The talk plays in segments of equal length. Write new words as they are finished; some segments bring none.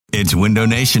It's Window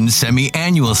Nation's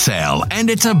semi-annual sale, and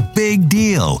it's a big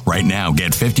deal. Right now,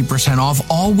 get 50% off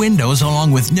all windows along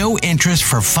with no interest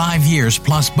for 5 years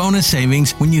plus bonus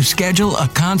savings when you schedule a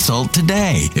consult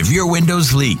today. If your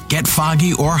windows leak, get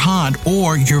foggy or hot,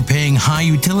 or you're paying high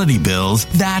utility bills,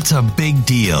 that's a big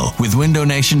deal. With Window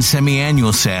Nation's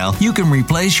semi-annual sale, you can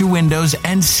replace your windows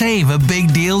and save a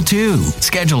big deal too.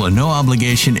 Schedule a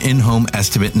no-obligation in-home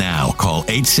estimate now. Call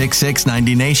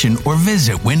 866-90-NATION or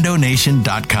visit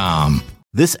windownation.com.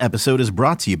 This episode is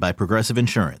brought to you by Progressive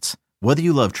Insurance. Whether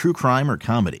you love true crime or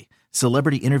comedy,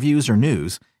 celebrity interviews or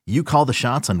news, you call the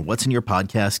shots on what's in your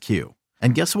podcast queue.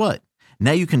 And guess what?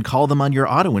 Now you can call them on your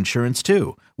auto insurance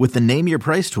too with the Name Your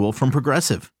Price tool from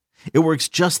Progressive. It works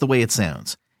just the way it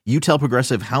sounds. You tell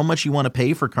Progressive how much you want to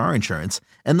pay for car insurance,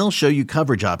 and they'll show you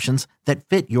coverage options that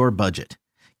fit your budget.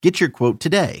 Get your quote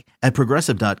today at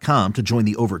Progressive.com to join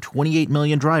the over 28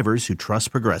 million drivers who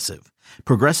trust Progressive.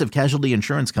 Progressive Casualty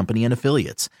Insurance Company and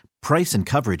Affiliates. Price and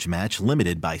coverage match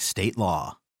limited by state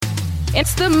law.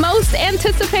 It's the most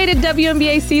anticipated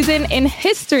WNBA season in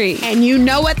history. And you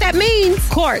know what that means.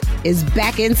 Court is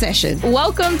back in session.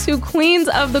 Welcome to Queens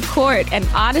of the Court, an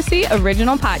Odyssey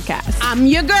original podcast. I'm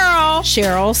your girl,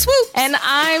 Cheryl Swoop. And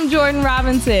I'm Jordan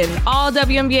Robinson. All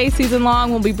WNBA season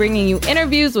long, we'll be bringing you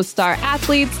interviews with star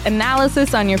athletes,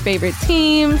 analysis on your favorite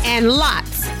teams, and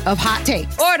lots of hot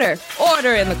takes.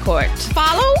 Order in the court.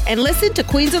 Follow and listen to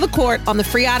Queens of the Court on the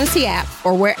free Odyssey app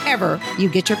or wherever you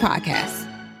get your podcasts.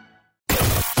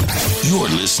 You're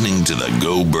listening to the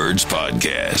Go Birds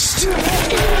podcast.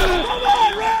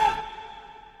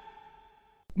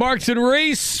 Marks and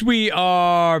Reese, we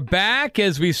are back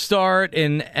as we start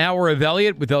an hour of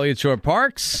Elliott with Elliott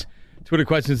Shore-Parks. Twitter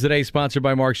questions today sponsored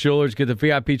by Mark's Jewelers. Get the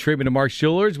VIP treatment of Mark's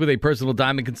Jewelers with a personal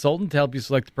diamond consultant to help you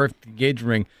select the perfect engagement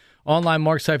ring. Online,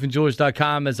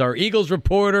 marks-jewelers.com as our Eagles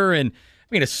reporter and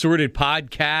assorted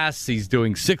podcasts. He's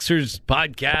doing Sixers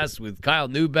podcasts with Kyle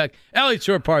Neubeck. Elliott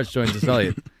Shore-Parks joins us.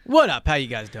 Elliott. What up? How you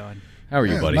guys doing? How are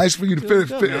you, buddy? Nice for you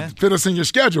to fit us in your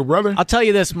schedule, brother. I'll tell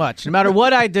you this much. No matter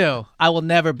what I do, I will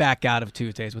never back out of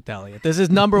Tuesdays with Elliott. This is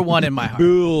number one in my heart.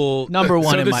 Number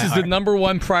one in my heart. So this is the number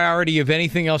one priority of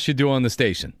anything else you do on the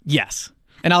station? Yes.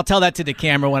 And I'll tell that to the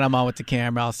camera when I'm on with the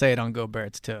camera. I'll say it on Go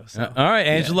Birds, too. So. All right.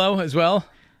 Angelo as well?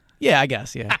 Yeah, I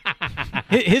guess, yeah.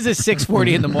 His is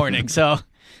 6:40 in the morning, so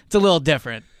it's a little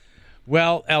different.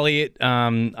 Well, Elliott,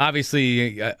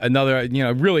 obviously another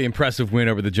really impressive win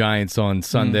over the Giants on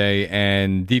Sunday,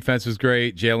 and defense was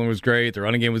great. Jalen was great. The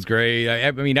running game was great. I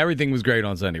mean, everything was great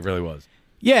on Sunday. It really was.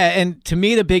 Yeah, and to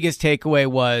me, the biggest takeaway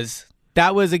was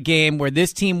that was a game where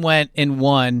this team went and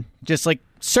won just like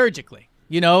surgically.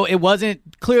 It wasn't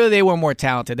clearly they were more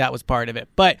talented. That was part of it.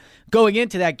 But going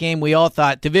into that game, we all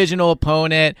thought divisional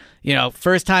opponent,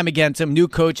 first time against them, new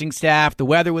coaching staff. The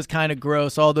weather was kind of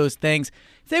gross, all those things.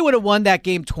 If they would have won that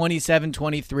game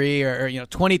 27-23 or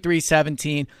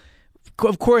 23-17,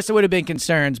 of course there would have been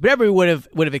concerns, but everybody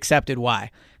would have accepted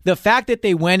why. The fact that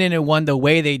they went in and won the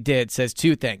way they did says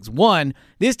two things. One,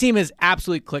 this team is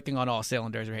absolutely clicking on all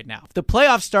cylinders right now. If the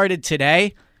playoffs started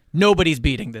today, nobody's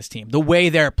beating this team. The way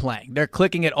they're playing, they're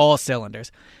clicking at all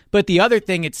cylinders. But the other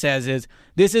thing it says is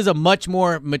this is a much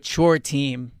more mature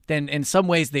team than in some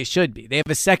ways they should be. They have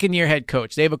a second-year head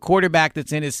coach. They have a quarterback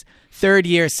that's in his third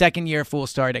year, second year full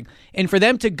starting. And for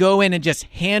them to go in and just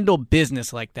handle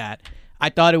business like that, I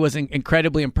thought it was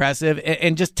incredibly impressive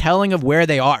and just telling of where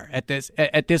they are at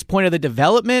this point of the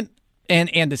development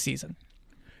and the season.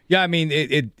 Yeah, I mean,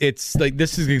 it's like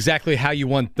this is exactly how you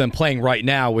want them playing right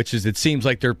now, which is it seems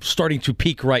like they're starting to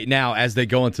peak right now as they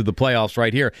go into the playoffs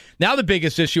right here. Now the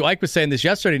biggest issue, Ike was saying this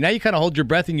yesterday, now you kind of hold your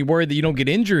breath and you worry that you don't get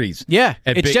injuries. Yeah,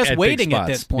 it's just waiting at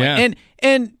this point. Yeah.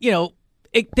 And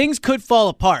things could fall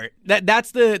apart.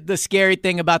 That's the scary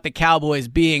thing about the Cowboys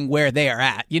being where they are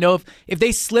at. If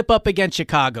they slip up against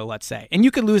Chicago, let's say, and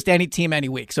you can lose to any team any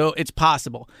week, so it's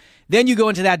possible. Then you go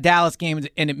into that Dallas game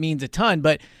and it means a ton,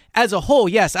 but as a whole,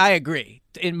 yes, I agree.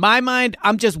 In my mind,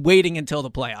 I'm just waiting until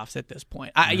the playoffs at this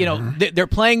point. They're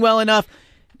playing well enough.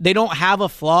 They don't have a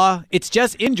flaw. It's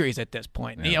just injuries at this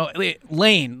point. Yeah.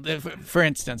 Lane, for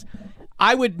instance,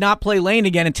 I would not play Lane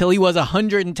again until he was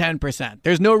 110%.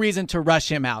 There's no reason to rush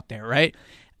him out there, right?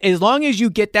 As long as you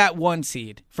get that one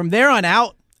seed, from there on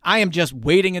out, I am just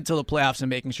waiting until the playoffs and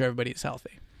making sure everybody's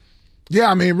healthy. Yeah,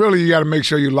 I mean, really, you got to make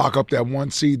sure you lock up that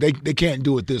one seed. They can't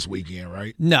do it this weekend,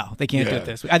 right? No, they can't do it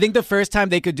this week. I think the first time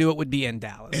they could do it would be in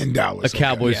Dallas. In Dallas. The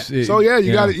Cowboys. Yeah. So,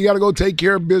 you got to go take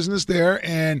care of business there.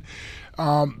 And,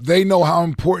 they know how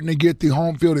important to get the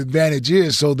home field advantage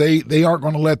is, so they aren't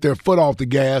going to let their foot off the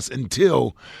gas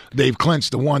until they've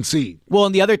clinched the 1 seed. Well,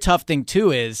 and the other tough thing,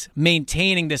 too, is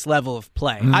maintaining this level of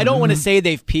play. I don't want to say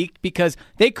they've peaked because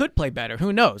they could play better.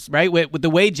 Who knows, right? With the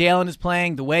way Jalen is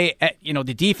playing, the way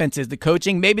the defense is, the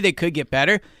coaching, maybe they could get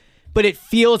better. But it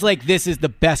feels like this is the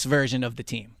best version of the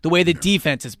team. The way the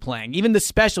defense is playing. Even the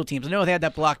special teams. I know they had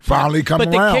that block. Finally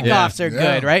coming around. But the kickoffs are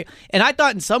good, right? And I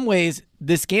thought in some ways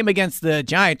this game against the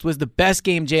Giants was the best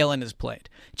game Jalen has played.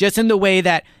 Just in the way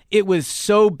that it was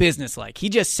so businesslike. He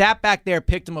just sat back there,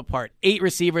 picked them apart. 8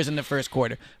 receivers in the first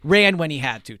quarter. Ran when he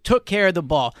had to. Took care of the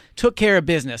ball. Took care of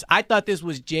business. I thought this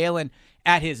was Jalen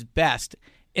at his best.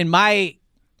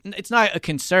 It's not a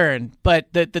concern,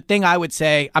 but the thing I would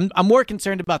say, I'm more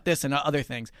concerned about this than other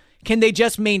things. Can they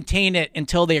just maintain it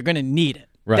until they are going to need it?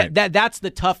 Right. That's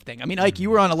the tough thing. I mean, Ike, you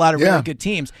were on a lot of really good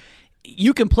teams.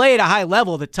 You can play at a high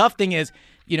level. The tough thing is,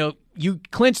 you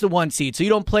clinch the 1 seed, so you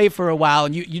don't play for a while,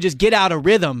 and you just get out of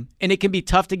rhythm, and it can be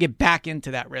tough to get back into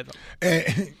that rhythm.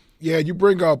 And, you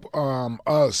bring up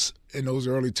us in those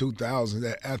early 2000s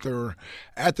that after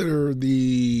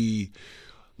the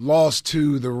lost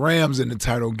to the Rams in the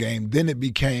title game, then it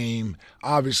became,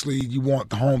 obviously, you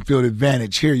want the home field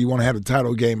advantage here. You want to have the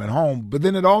title game at home. But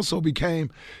then it also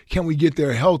became, can we get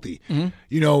there healthy?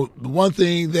 Mm-hmm. The one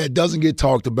thing that doesn't get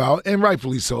talked about, and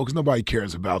rightfully so, because nobody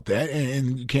cares about that,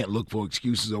 and you can't look for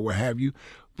excuses or what have you,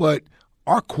 but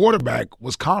our quarterback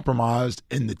was compromised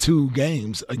in the 2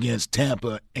 games against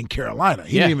Tampa and Carolina.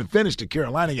 He didn't even finish the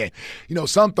Carolina game.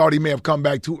 Some thought he may have come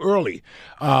back too early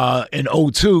in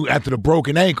 2002 after the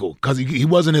broken ankle because he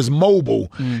wasn't as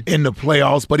mobile in the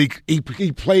playoffs, but he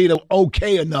played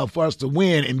okay enough for us to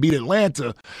win and beat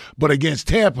Atlanta. But against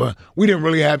Tampa, we didn't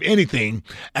really have anything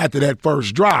after that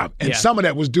first drive. And some of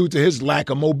that was due to his lack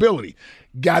of mobility.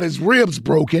 Got his ribs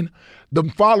broken the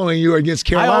following year against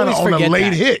Carolina on a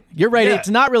late hit. You're right. Yeah. It's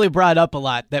not really brought up a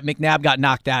lot that McNabb got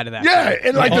knocked out of that. Yeah,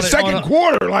 in the second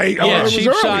quarter. It was cheap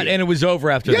early. Shot, and it was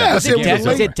over after that. Was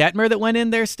it Detmer that went in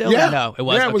there still? Yeah. No, it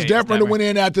wasn't. Yeah, it was Detmer that went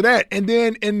in after that. And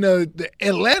then in the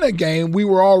Atlanta game, we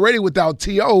were already without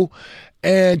T.O.,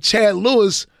 and Chad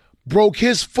Lewis broke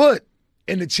his foot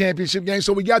in the championship game.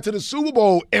 So we got to the Super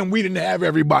Bowl, and we didn't have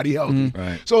everybody healthy.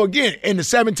 Right. So, again, and the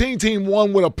 17 team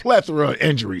won with a plethora of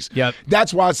injuries. Yep.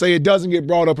 That's why I say it doesn't get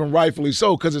brought up, and rightfully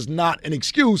so, because it's not an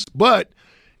excuse. But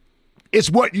it's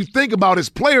what you think about as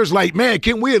players. Like, man,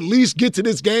 can we at least get to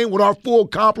this game with our full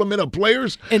complement of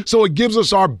players so it gives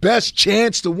us our best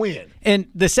chance to win? And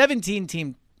the 17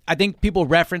 team, I think people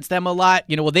reference them a lot.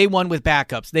 They won with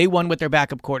backups. They won with their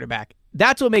backup quarterback.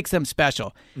 That's what makes them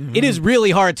special. Mm-hmm. It is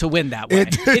really hard to win that way.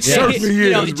 It certainly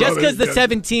is. Just because the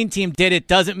 17 team did it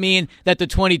doesn't mean that the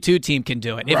 22 team can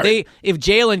do it. Right. If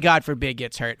Jalen, God forbid,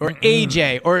 gets hurt, or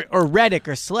AJ, or Reddick,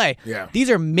 or Slay, these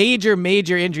are major,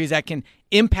 major injuries that can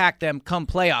impact them come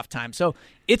playoff time. So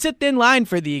it's a thin line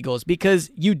for the Eagles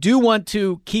because you do want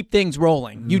to keep things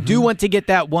rolling. You do want to get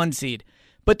that 1 seed.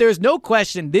 But there's no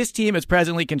question this team as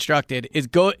presently constructed is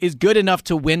good enough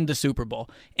to win the Super Bowl.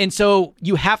 And so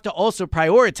you have to also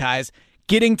prioritize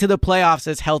getting to the playoffs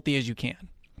as healthy as you can.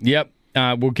 Yep.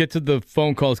 We'll get to the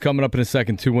phone calls coming up in a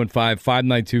second,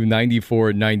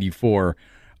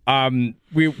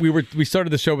 215-592-9494. We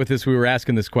started the show with this. We were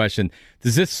asking this question.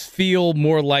 Does this feel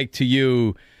more like to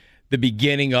you the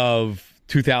beginning of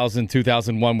 2000,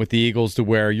 2001 with the Eagles to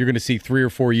where you're going to see 3 or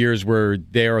 4 years where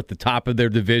they are at the top of their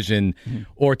division?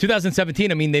 Or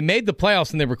 2017, I mean, they made the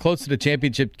playoffs and they were close to the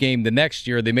championship game the next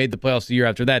year. They made the playoffs the year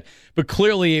after that. But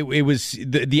clearly it was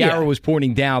the arrow was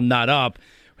pointing down, not up.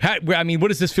 What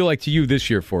does this feel like to you this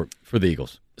year for the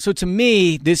Eagles? So to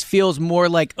me, this feels more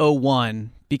like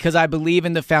 2001 because I believe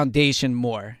in the foundation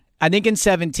more. I think in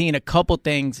 17, a couple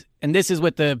things, and this is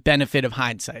with the benefit of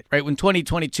hindsight, right? When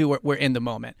 2022, we're in the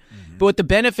moment. But with the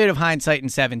benefit of hindsight in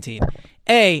 17,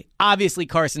 obviously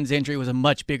Carson's injury was a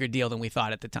much bigger deal than we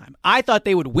thought at the time. I thought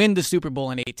they would win the Super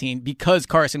Bowl in 18 because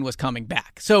Carson was coming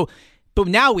back. But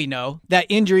now we know that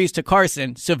injuries to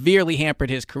Carson severely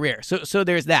hampered his career. So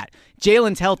there's that.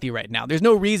 Jalen's healthy right now. There's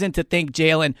no reason to think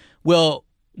Jalen will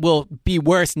be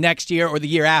worse next year or the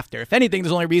year after. If anything,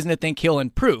 there's only reason to think he'll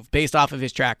improve based off of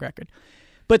his track record.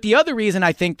 But the other reason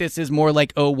I think this is more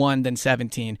like 01 than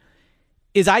 17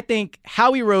 is I think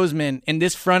Howie Roseman and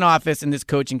this front office and this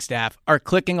coaching staff are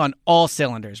clicking on all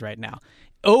cylinders right now.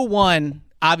 01,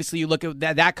 obviously you look at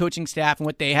that coaching staff and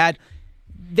what they had,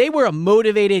 they were a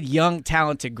motivated, young,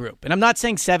 talented group. And I'm not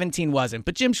saying 17 wasn't,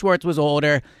 but Jim Schwartz was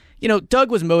older. Doug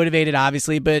was motivated,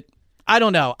 obviously, but I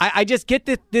don't know. I just get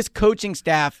that this coaching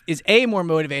staff is, more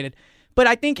motivated, But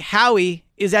I think Howie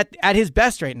is at his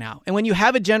best right now. And when you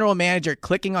have a general manager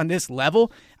clicking on this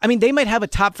level, I mean, they might have a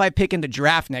top 5 pick in the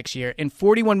draft next year and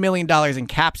 $41 million in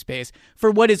cap space for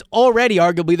what is already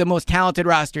arguably the most talented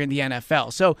roster in the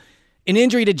NFL. So an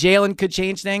injury to Jalen could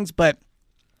change things, but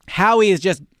Howie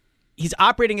is he's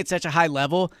operating at such a high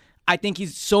level. I think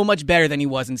he's so much better than he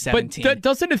was in 17. But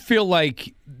doesn't it feel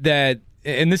like that,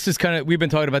 and this is kind of, we've been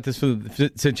talking about this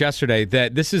since yesterday,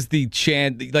 that this is the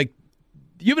chance, like,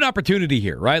 you have an opportunity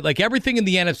here, right? Like, everything in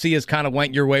the NFC has kind of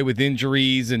went your way with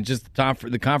injuries and just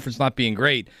the conference not being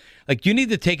great. Like, you need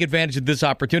to take advantage of this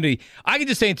opportunity. I can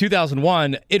just say in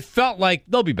 2001, it felt like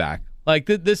they'll be back. Like,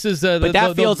 this is... but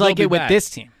that feels like it with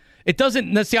this team. It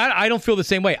doesn't. See, I don't feel the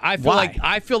same way. I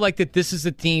feel like that this is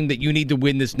a team that you need to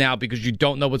win this now because you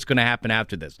don't know what's going to happen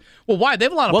after this. Well, why? They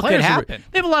have a lot of what players. Could happen?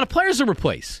 They have a lot of players to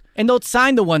replace, and they'll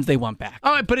sign the ones they want back.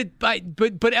 All right,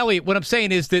 but Elliot, what I'm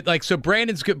saying is that, like, so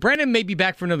Brandon's good. Brandon may be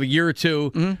back for another year or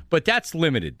two, but that's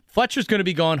limited. Fletcher's going to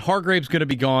be gone. Hargrave's going to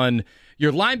be gone.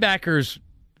 Your linebackers.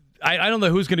 I don't know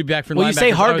who's going to be back for linebackers. Well, you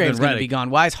say Hargrave's going to be gone.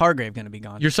 Why is Hargrave going to be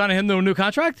gone? You're signing him to a new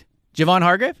contract? Javon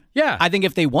Hargrave? Yeah. I think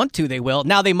if they want to, they will.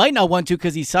 Now, they might not want to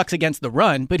because he sucks against the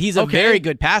run, but he's a very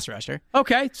good pass rusher.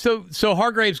 Okay, so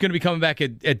Hargrave's going to be coming back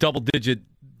at double-digit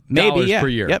dollars per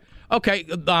year. Yep. Okay,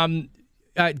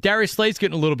 Darius Slay's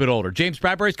getting a little bit older. James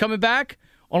Bradbury's coming back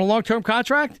on a long-term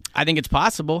contract? I think it's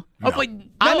possible. No. Oh, no.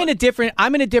 I'm in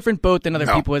a different boat than other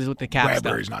people with the cap stuff.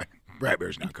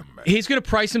 Bradbury's not coming back. He's going to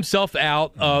price himself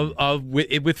out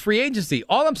with free agency.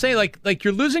 All I'm saying, like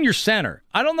you're losing your center.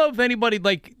 I don't know if anybody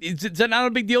is that not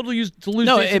a big deal to lose?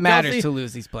 No, Jason it matters Kelce? to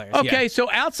lose these players. Okay, yeah. so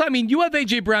outside, I mean, you have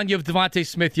A.J. Brown, you have Devontae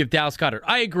Smith, you have Dallas Goedert.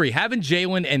 I agree. Having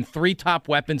Jalen and 3 top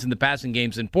weapons in the passing game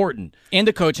is important. And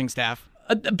the coaching staff.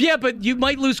 Yeah, but you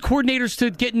might lose coordinators to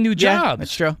getting new jobs. Yeah,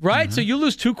 that's true. Right? Mm-hmm. So you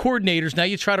lose 2 coordinators. Now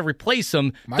you try to replace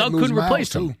them. Doug couldn't replace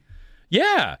them. Too.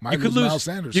 Yeah, you could lose Miles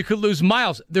Sanders. You could lose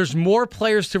Miles. There's more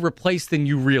players to replace than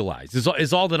you realize.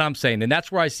 Is all that I'm saying, and that's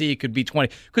where I see it could be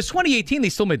 20. Because 2018 they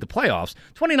still made the playoffs.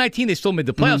 2019 they still made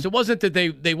the playoffs. Mm-hmm. It wasn't that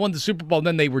they won the Super Bowl and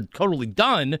then they were totally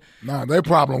done. No, their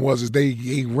problem was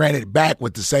they ran it back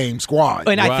with the same squad.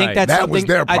 And I think that was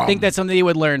their problem. I think that's something you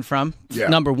would learn from. Yeah.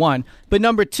 Number one, but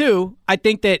number two, I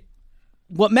think that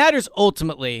what matters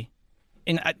ultimately.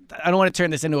 And I don't want to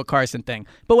turn this into a Carson thing,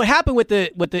 but what happened with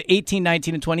the 18,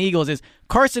 19, and 20 Eagles is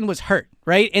Carson was hurt,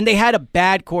 right? And they had a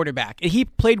bad quarterback. He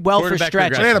played well for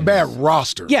stretches. They had a bad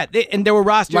roster. Yeah, and there were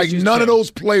rosters. Like, none of those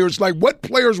players, what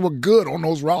players were good on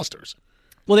those rosters?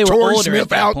 Well, they were Torrey older Smith at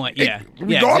that out, point. Yeah.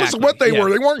 Regardless of what they were,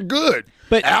 they weren't good.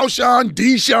 But Alshon,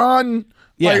 Deshaun,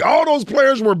 all those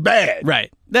players were bad.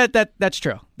 Right. That's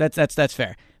true. That's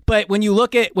fair. But when you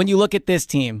look at this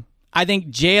team, I think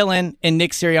Jalen and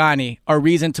Nick Sirianni are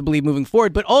reason to believe moving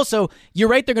forward. But also, you're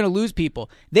right, they're going to lose people.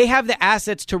 They have the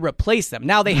assets to replace them.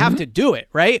 Now, they have to do it,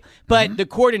 right? But the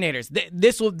coordinators,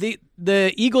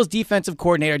 the Eagles' defensive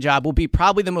coordinator job will be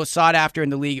probably the most sought after in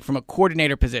the league from a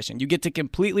coordinator position. You get to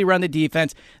completely run the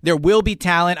defense. There will be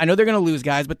talent. I know they're going to lose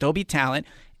guys, but there'll be talent.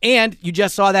 And you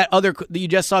just saw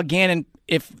Gannon,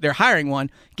 if they're hiring one,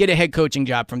 get a head coaching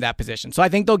job from that position. So I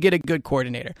think they'll get a good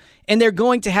coordinator. And they're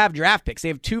going to have draft picks. They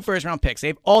have 2 first-round picks. They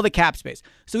have all the cap space.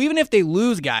 So even if they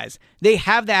lose guys, they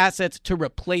have the assets to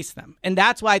replace them. And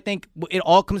that's why I think it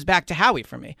all comes back to Howie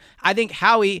for me. I think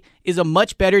Howie is a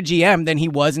much better GM than he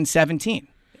was in 17.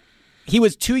 He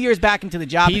was 2 years back into the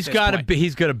job. He's got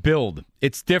to build.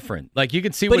 It's different. Like, you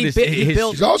can see but what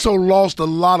he's also lost a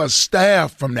lot of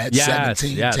staff from that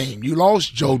 17 team. You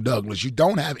lost Joe Douglas. You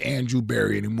don't have Andrew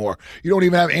Berry anymore. You don't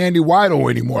even have Andy Weidel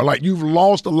anymore. Like, you've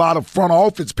lost a lot of front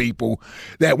office people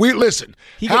that we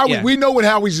know what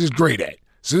Howie's is great at.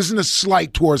 So this isn't a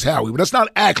slight towards Howie, but let's not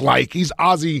act like he's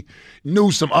Ozzie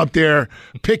Newsome up there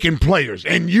picking players.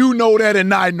 And you know that,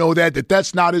 and I know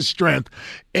that's not his strength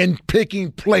in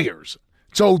picking players.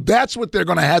 So that's what they're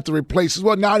going to have to replace as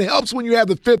well. Now, it helps when you have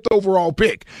the 5th overall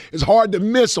pick. It's hard to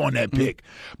miss on that pick.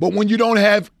 But when you don't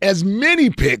have as many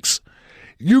picks,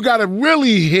 you got to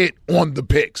really hit on the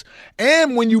picks.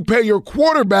 And when you pay your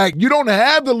quarterback, you don't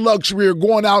have the luxury of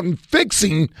going out and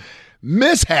fixing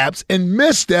mishaps and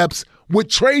missteps with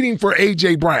trading for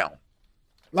A.J. Brown.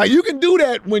 Like, you can do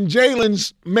that when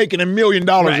Jalen's making $1 million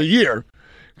a year.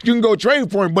 You can go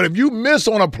trade for him. But if you miss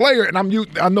on a player, and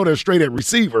I know they're straight at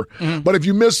receiver, but if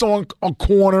you miss on a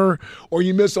corner or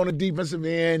you miss on a defensive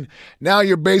end, now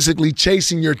you're basically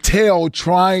chasing your tail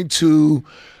trying to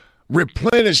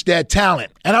replenish that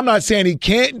talent. And I'm not saying he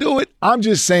can't do it. I'm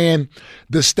just saying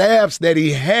the staffs that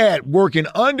he had working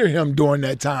under him during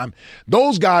that time,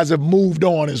 those guys have moved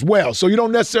on as well. So you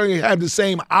don't necessarily have the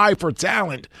same eye for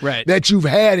talent that you've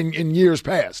had in years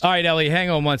past. All right, Ellie, hang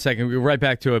on 1 second. We'll be right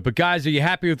back to it. But, guys, are you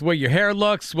happy with the way your hair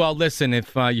looks? Well, listen,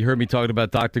 if you heard me talking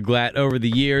about Dr. Glatt over the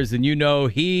years, then you know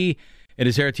he and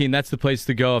his hair team, that's the place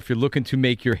to go if you're looking to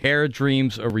make your hair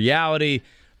dreams a reality.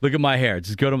 Look at my hair.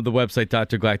 Just go to the website,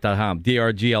 drglatt.com,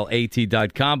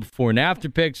 drglat.com, before and after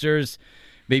pictures.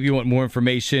 Maybe you want more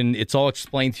information. It's all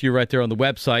explained to you right there on the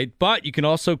website. But you can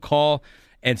also call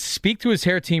and speak to his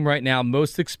hair team right now,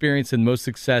 most experience and most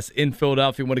success in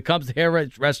Philadelphia when it comes to hair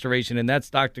restoration, and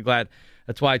that's Dr. Glatt.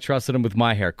 That's why I trusted him with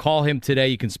my hair. Call him today.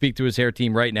 You can speak to his hair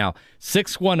team right now,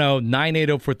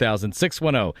 610-980-4000,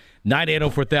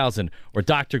 610-980-4000, or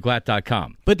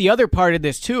drglatt.com. But the other part of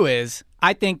this, too, is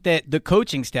I think that the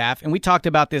coaching staff, and we talked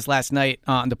about this last night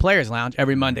on the Players Lounge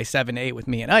every Monday, 7 to 8 with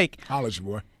me and Ike. College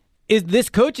boy. Is this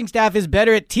coaching staff is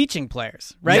better at teaching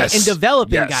players, right? Yes. And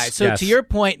developing Yes. guys. So Yes. to your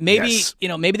point, maybe Yes.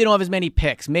 maybe they don't have as many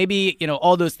picks. Maybe,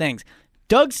 all those things.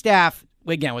 Doug's staff,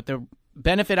 again, with the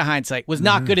benefit of hindsight, was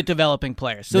not good at developing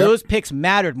players. So those picks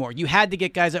mattered more. You had to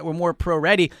get guys that were more pro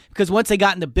ready because once they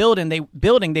got in the building,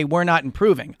 they were not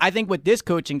improving. I think with this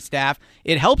coaching staff,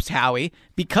 it helps Howie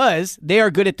because they are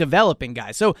good at developing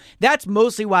guys. So that's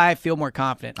mostly why I feel more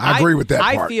confident. I agree with that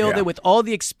I part, feel yeah. that with all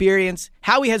the experience,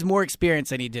 Howie has more experience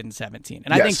than he did in 17.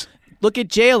 And I Yes. think look at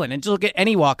Jalen and just look at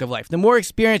any walk of life. The more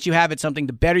experience you have at something,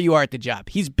 the better you are at the job.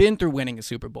 He's been through winning a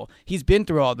Super Bowl. He's been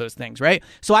through all those things, right?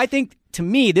 So I think, to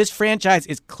me, this franchise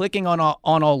is clicking on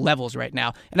all levels right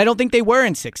now. And I don't think they were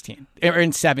in 16 or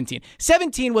in 17.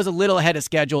 17 was a little ahead of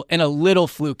schedule and a little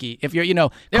fluky. If you're,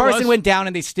 Carson went down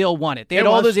and they still won it. They had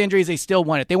all those injuries, they still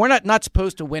won it. They were not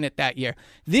supposed to win it that year.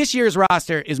 This year's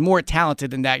roster is more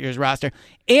talented than that year's roster,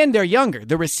 and they're younger.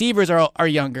 The receivers are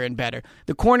younger and better.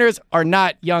 The corners are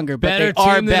not younger, but Better they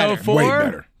are team than better. 04? Way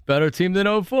better. Better team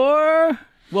than 04?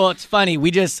 Well, it's funny.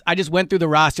 I just went through the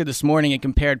roster this morning and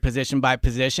compared position by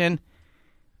position.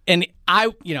 And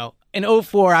in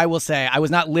 04, I will say I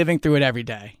was not living through it every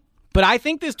day. But I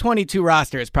think this 22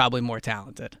 roster is probably more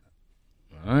talented.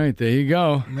 All right, there you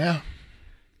go. Yeah.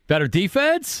 Better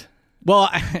defense? Well,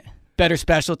 better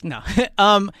special. No,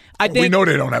 I think We know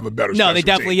they don't have a better No, they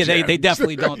special definitely. teams, Yeah, they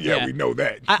definitely don't. yeah, we know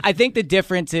that. I think the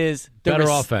difference is Better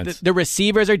offense. The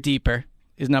receivers are deeper.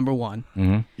 Is number one.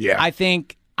 Mm-hmm. Yeah. I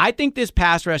think this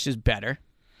pass rush is better.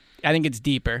 I think it's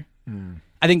deeper.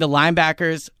 I think the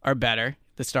linebackers are better.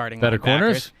 The starting Better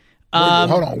linebackers. corners?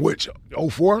 Hold on, which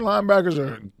 04 linebackers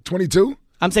are 22?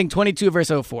 I'm saying 22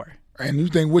 versus 04. And you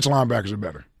think which linebackers are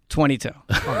better? 22.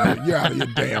 You're out of your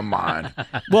damn mind.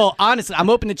 Well, honestly, I'm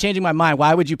open to changing my mind.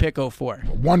 Why would you pick 04?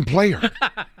 One player.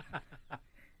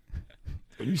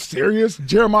 Are you serious?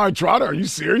 Jeremiah Trotter, are you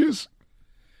serious?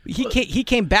 He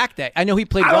came back that. I know he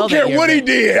played I well don't care that year, what he but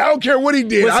did. I don't care what he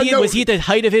did. Was he at the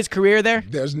height of his career there?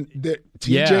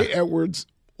 TJ Edwards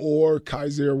or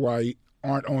Kaiser White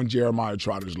aren't on Jeremiah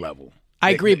Trotter's level. I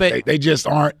agree, but they just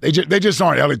aren't. They just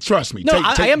aren't. Elliot, trust me. No,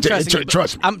 I am trusting you.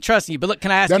 Trust me. I'm trusting you. But look,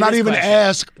 can I ask They're you not this even question?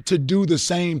 asked to do the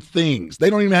same things. They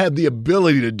don't even have the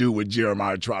ability to do what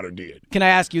Jeremiah Trotter did. Can I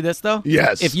ask you this though?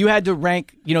 Yes. If you had to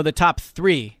rank, the top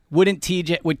three, would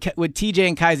TJ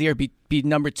and Kaiser be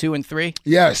number 2 and 3?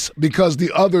 Yes, because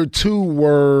the other two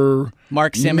were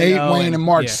Mark Semino Nate Wayne and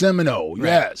Mark yeah. Semino. Right.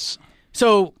 Yes.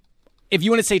 So, if you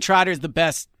want to say Trotter is the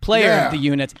best player of the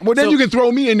units, Well, then so- you can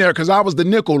throw me in there because I was the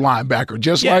nickel linebacker.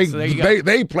 Just Yeah, like so there you go.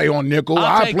 they play on nickel,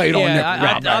 I played on nickel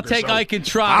linebacker. I'll take so Ike and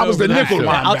Trotter. I was the over that. nickel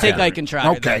linebacker. I'll take Ike and Trotter.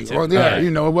 Okay, then, too. well, yeah, Right.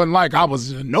 it wasn't like I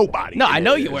was nobody. No, I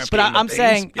know you were, but I'm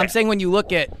saying Yeah. when you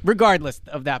look at regardless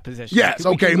of that position. Yes,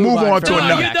 we can okay, move on to from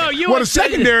another. linebacker. Well, the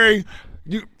secondary,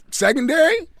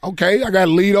 secondary, okay, I got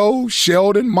Lito,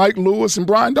 Sheldon, Mike Lewis, and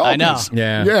Brian Dawkins. I know.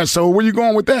 Yeah. Yeah, so where you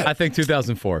going with that? I think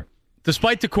 2004.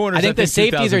 Despite the corners, I think the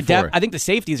safeties are 2004. I think the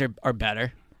safeties are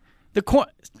better.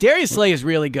 Darius Slay is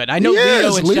really good. I know Yes,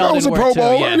 Lito and Lito's Sheldon a were Pro too.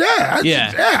 Bowler.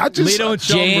 Yeah. I just Lito and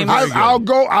Sheldon James- were very good. I'll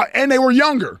go, and they were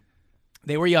younger.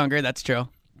 They were younger. That's true.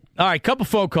 All right, couple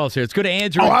phone calls here. Let's go to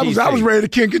Andrew. Oh, in I was DC. ready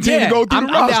to continue to go through I'm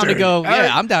the roster. down to go. All right.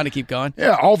 Yeah, I'm down to keep going.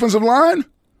 Yeah, offensive line.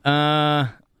 I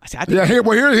think Yeah,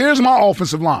 here's my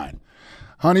offensive line.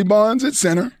 Honey Buns at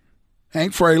center,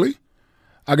 Hank Fraley.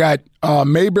 I got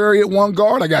Mayberry at one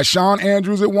guard. I got Sean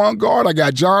Andrews at one guard. I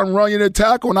got John Runyon at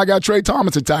tackle, and I got Trey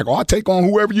Thomas at tackle. I'll take on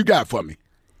whoever you got for me.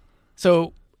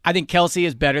 So I think Kelsey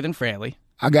is better than Fraley.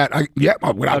 Without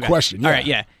Okay. question. Yeah. All right,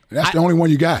 yeah. That's the only one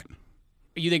you got.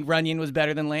 You think Runyon was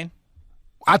better than Lane?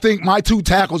 I think my two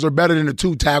tackles are better than the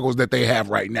two tackles that they have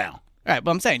right now. All right,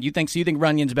 but I'm saying you think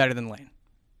Runyon's better than Lane.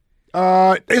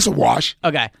 It's a wash.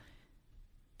 Okay.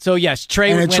 So, yes,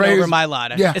 Trey would win over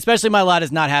Mailata. Yeah. Especially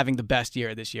Mailata's not having the best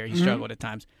year this year. He struggled at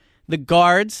times. The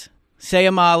guards,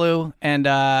 Seumalo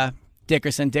and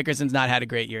Dickerson. Dickerson's not had a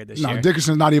great year this year. No,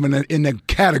 Dickerson's not even in the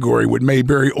category with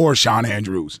Mayberry or Sean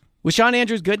Andrews. Was Sean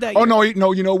Andrews good that year? Oh, no,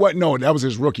 you know what? No, that was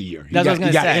his rookie year. He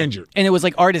got injured. And it was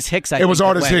like Artis Hicks, I think. It was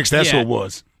Artis Hicks. That's who it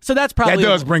was. So that's probably... That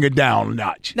does bring it down a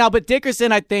notch. Now, but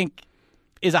Dickerson, I think,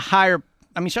 is a higher...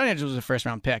 I mean, Sean Andrews was a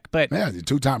first-round pick, but... Yeah, he's a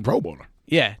 2-time Pro Bowler.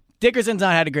 Yeah. Dickerson's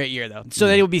not had a great year, though. So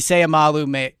then it would be Seumalo,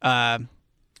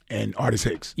 and Artis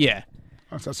Hicks. Yeah.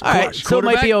 That's all right, so it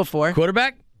might be 04.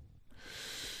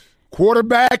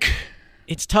 Quarterback?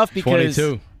 It's tough because...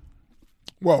 22.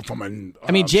 Well, from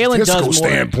Jalen does statistical more.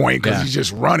 standpoint, because he's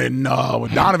just running.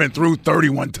 Donovan threw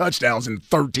 31 touchdowns in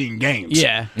 13 games.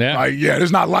 Yeah.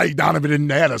 It's not like Donovan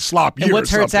had a slop year. And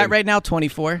what's Hurts something. at right now?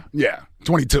 24? Yeah,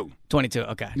 22. 22,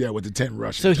 okay. Yeah, with the 10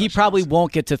 rushing. So he probably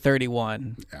won't get to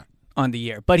 31 on the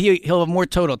year, but he'll have more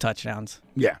total touchdowns.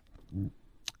 Yeah. And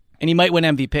he might win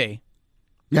MVP.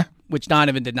 Yeah. Which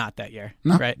Donovan did not that year,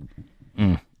 right?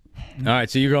 All right,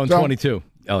 so you're going 22,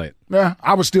 Elliot. Yeah,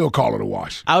 I would still call it a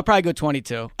wash. I would probably go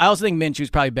 22. I also think Minshew's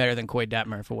probably better than Coy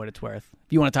Detmer for what it's worth.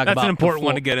 If you want to talk about that's an important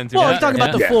one to get into. Well, we're talking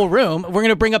about the full room. We're going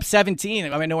to bring up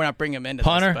 17. I mean, no, we're not bringing him into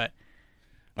punter? this, but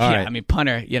all right. I mean,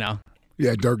 punter, Yeah,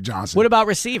 Dirk Johnson. What about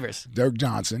receivers? Dirk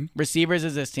Johnson. Receivers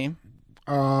is this team.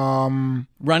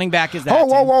 Running back is that team.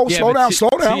 Whoa. Yeah, Slow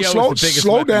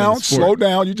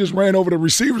down. You just ran over the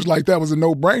receivers like that was a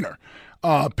no-brainer.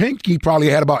 Pinky probably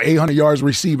had about 800 yards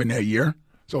receiving that year.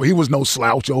 So he was no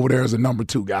slouch over there as a number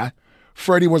 2 guy.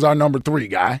 Freddie was our number 3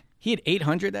 guy. He had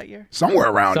 800 that year? Somewhere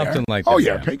around there. Something like that. Oh,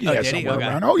 yeah. Pinky had somewhere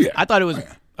around. Oh, yeah. I thought it was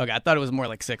I thought it was more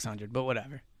like 600, but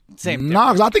whatever. Same thing. No,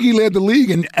 because I think he led the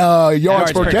league in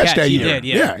yards per catch that year. He did,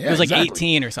 yeah. It was like exactly.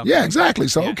 18 or something. Yeah, exactly.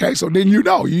 So, okay. So then you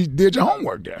did your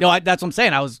homework there. No, that's what I'm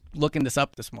saying. I was looking this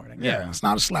up this morning. Yeah, it's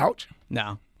not a slouch.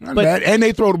 No. And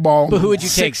they throw the ball. But who would you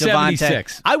take, Devontae?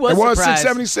 676. I was surprised. surprised.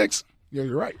 676? Yeah,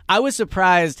 you're right. I was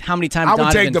surprised how many times I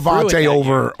would take Donovan threw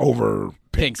Devontae over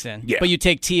Pinkston. Yeah. But you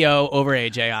take T.O. over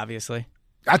A.J., obviously.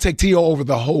 I take T.O. over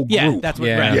the whole group. Yeah, that's what.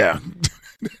 Yeah. Yeah.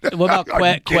 What about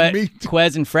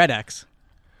Quez and Fred X?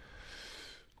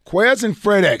 Quez and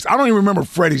Fred X. I don't even remember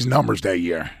Freddie's numbers that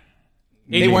year.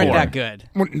 They weren't that good.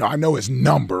 Well, no, I know his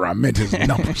number. I meant his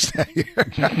numbers that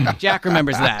year. Jack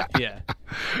remembers that. Yeah.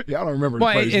 Yeah, I don't remember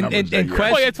Freddie's numbers that year.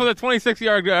 Well, it's for the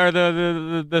 26-yard or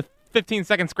the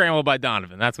 15-second scramble by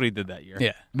Donovan. That's what he did that year.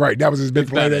 Yeah. Right. That was his big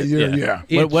play that year. Yeah.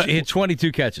 He had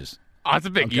 22 catches. Oh, that's a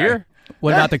big year.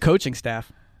 What about the coaching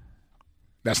staff?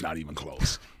 That's not even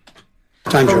close.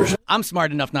 I'm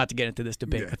smart enough not to get into this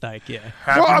debate with Ike. Yeah.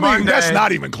 Well, I mean, that's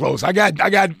not even close. I got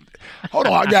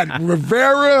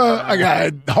Rivera, I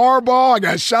got Harbaugh, I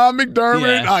got Sean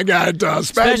McDermott, I got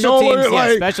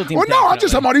Spagnuolo. Special teams. Well, no, I'm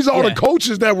just talking about these are all the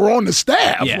coaches that were on the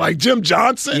staff, like Jim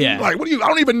Johnson. Yeah. Like, I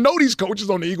don't even know these coaches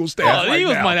on the Eagles staff. Well, the right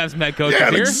Eagles now. might have some head coaches Yeah,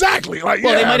 here. exactly. Like,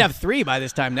 Well, they might have 3 by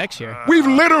this time next year. We've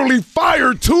literally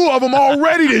fired 2 of them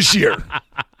already this year.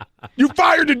 You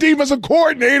fired the defensive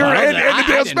coordinator and the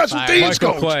damn special teams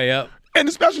Michael coach. Clay, yep. And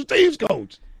the special teams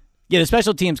coach. Yeah, the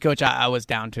special teams coach, I was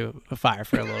down to fire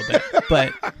for a little bit,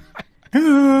 but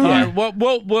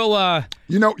We'll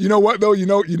You know what though? You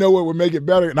know what would make it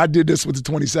better? And I did this with the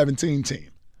 2017 team.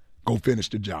 Go finish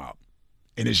the job.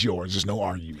 And it's yours. There's no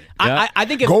argument. I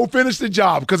think go finish the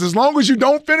job, because as long as you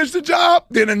don't finish the job,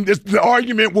 then the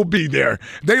argument will be there.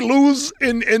 They lose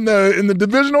in the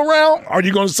divisional round. Are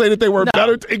you going to say that they were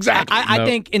better? Exactly. I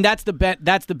think, and that's the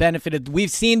benefit of.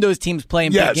 We've seen those teams play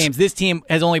in big games. This team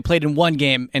has only played in one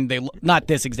game, and they not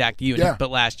this exact unit, but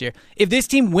last year. If this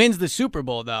team wins the Super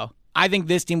Bowl, though, I think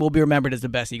this team will be remembered as the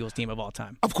best Eagles team of all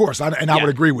time. Of course, I would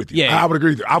agree with you. Yeah. I would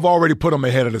agree with you. I've already put them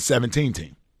ahead of the 17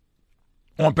 team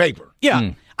on paper.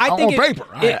 Yeah. I think on paper.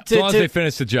 As long as they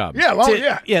finish the job. Yeah,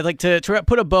 like to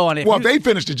put a bow on it. Well, if they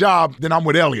finish the job, then I'm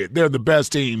with Elliott. They're the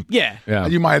best team. Yeah.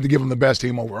 You might have to give them the best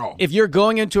team overall. If you're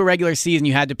going into a regular season,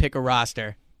 you had to pick a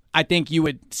roster. I think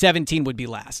 17 would be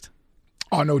last.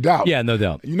 Oh, no doubt. Yeah, no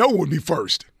doubt. You know who would be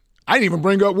first? I didn't even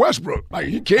bring up Westbrook. Like,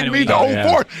 you kidding me? The 04.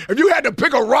 Yeah. If you had to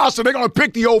pick a roster, they're going to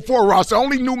pick the 04 roster.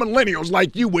 Only new millennials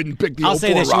like you wouldn't pick the 04 roster.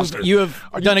 I'll say this. You have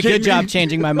done a good job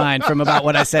changing my mind from about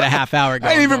what I said a half hour ago.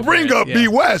 I didn't even bring up B.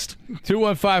 West.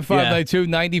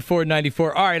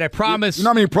 215-592-9494. All right, I promise. You know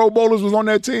how many Pro Bowlers was on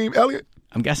that team, Elliot?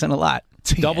 I'm guessing a lot.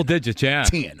 10. Double digits, yeah.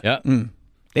 10. Yeah.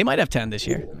 They might have 10 this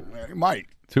year. They might.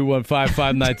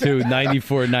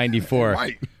 215-592-9494.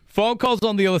 Might. Phone calls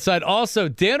on the other side. Also,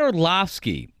 Dan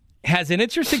Orlovsky has an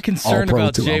interesting concern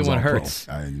about Jalen Hurts.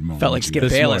 Felt like Skip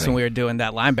Bayless when we were doing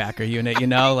that linebacker unit,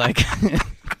 like.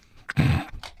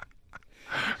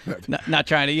 Not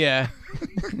trying to, yeah.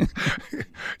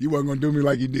 You wasn't going to do me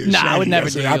like you did. Nah, Shane. I would never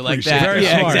Yes, do I you like appreciate that. Very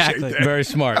Yeah, smart. exactly. Very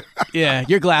smart. Yeah,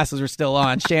 your glasses were still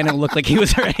on. Shannon looked like he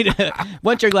was ready to.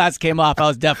 Once your glasses came off, I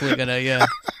was definitely going to, yeah.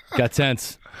 Got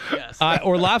tense. Yes.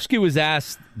 Orlovsky was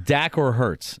asked, Dak or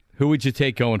Hurts, who would you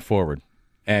take going forward?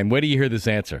 And wait till you hear this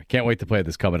answer. Can't wait to play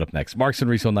this coming up next. Marks and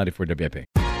Reese on 94 WIP.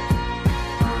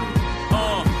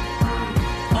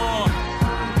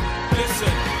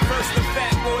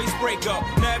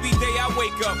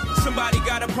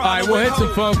 All right, we'll hit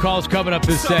some phone calls coming up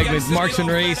this segment. Marks and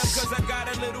Reese,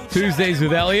 Tuesdays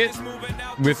with Elliott,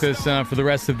 with us for the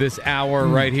rest of this hour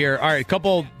right here. All right,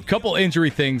 couple injury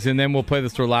things, and then we'll play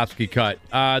the Orlovsky cut.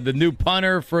 The new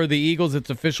punter for the Eagles, it's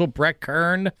official, Brett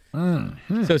Kern.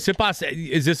 So, Sipas,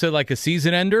 is this like a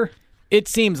season ender? It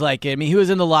seems like it. I mean, he was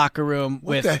in the locker room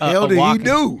with What the hell did he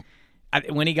do?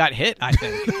 When he got hit, I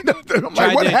think. I'm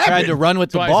like, what happened? Tried to run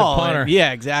with the That's why he's a ball. punter.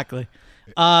 Yeah, exactly.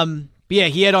 But yeah,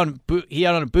 he had on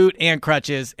a boot and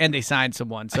crutches, and they signed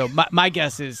someone. So my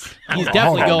guess is he's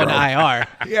definitely going to IR.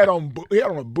 He had on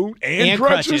a boot and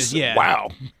crutches? Yeah. Wow.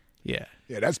 Yeah.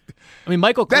 Yeah, that's. I mean,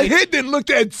 Michael Clay. That hit didn't look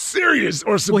that serious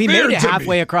or severe. Well, he made it to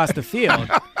halfway me. across the field.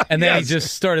 And then Yes. he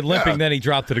just started limping, then he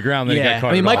dropped to the ground, then he got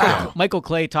caught. I mean, Wow. Michael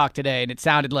Clay talked today, and it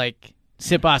sounded like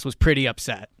Sipas was pretty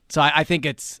upset. So I think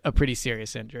it's a pretty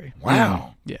serious injury.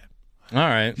 Wow. Yeah. All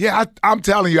right. Yeah, I'm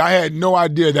telling you, I had no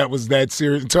idea that was that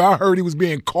serious until I heard he was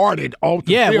being carted off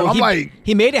the field. Well, I'm like,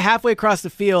 he made it halfway across the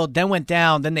field, then went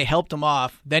down, then they helped him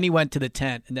off, then he went to the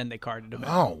tent, and then they carted him in.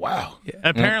 oh, wow.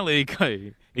 Apparently,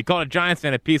 he called a Giants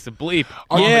fan a piece of bleep.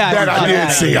 Oh, Yeah, that I I saw did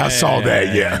that. see. I saw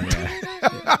that, yeah.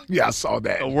 Yeah, I saw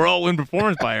that. A whirlwind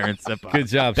performance by Aaron Sipas. Good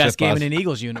job, Best game Sipas. in an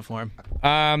Eagles uniform.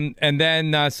 And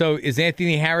then, so is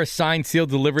Anthony Harris signed, sealed,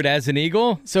 delivered as an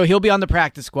Eagle? So he'll be on the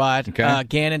practice squad. Okay.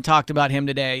 Gannon talked about him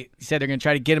today. He said they're going to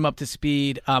try to get him up to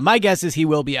speed. My guess is he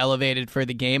will be elevated for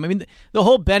the game. I mean, the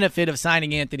whole benefit of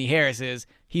signing Anthony Harris is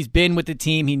he's been with the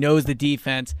team. He knows the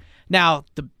defense. Now,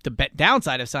 the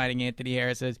downside of signing Anthony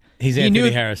Harris is He's he Anthony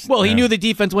knew, Harris. Well, he Yeah. knew the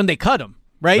defense when they cut him.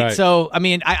 Right? So, I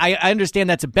mean, I understand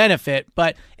that's a benefit,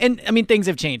 but, and I mean, things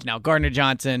have changed now. Gardner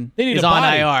Johnson They need is a on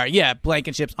body. IR. Yeah,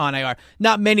 Blankenship's on IR.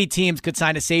 Not many teams could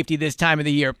sign a safety this time of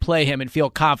the year, play him, and feel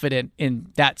confident in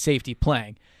that safety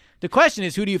playing. The question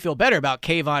is, who do you feel better about,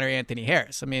 Kayvon or Anthony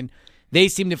Harris? I mean, they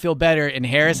seem to feel better in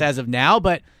Harris as of now,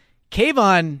 but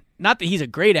Kayvon, not that he's a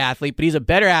great athlete, but he's a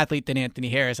better athlete than Anthony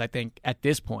Harris, I think, at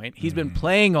this point. He's been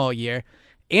playing all year.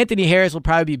 Anthony Harris will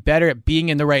probably be better at being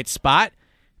in the right spot.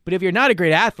 But if you're not a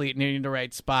great athlete and you're in the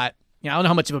right spot, I don't know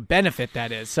how much of a benefit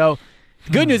that is. So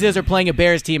the good news is they're playing a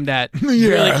Bears team that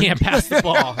really can't pass the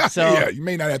ball. So yeah, you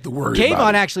may not have to worry about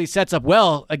Kayvon it. actually sets up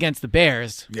well against the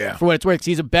Bears. Yeah. For what it's worth,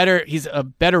 he's a better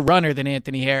runner than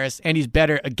Anthony Harris, and he's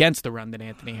better against the run than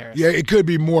Anthony Harris. Yeah, it could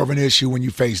be more of an issue when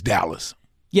you face Dallas.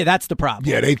 Yeah, that's the problem.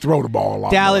 Yeah, they throw the ball a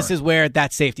lot Dallas more. is where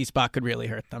that safety spot could really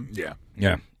hurt them. Yeah.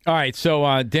 Yeah. All right.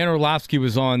 So Dan Orlovsky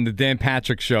was on the Dan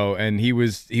Patrick Show, and he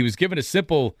was given a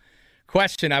simple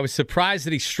question. I was surprised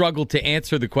that he struggled to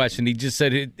answer the question. He just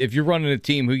said, if you're running a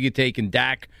team, who you taking,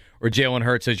 Dak or Jalen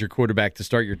Hurts as your quarterback to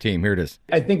start your team? Here it is.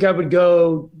 I think I would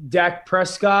go Dak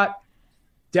Prescott.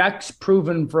 Dak's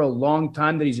proven for a long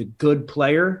time that he's a good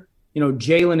player.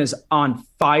 Jalen is on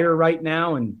fire right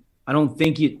now, and I don't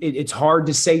think it's hard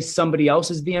to say somebody else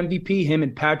is the MVP. Him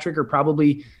and Patrick are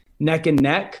probably neck and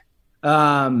neck.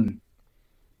 I've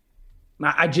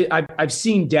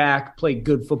seen Dak play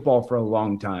good football for a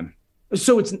long time.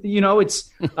 So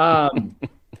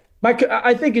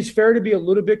I think it's fair to be a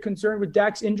little bit concerned with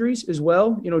Dak's injuries as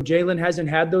well. Jalen hasn't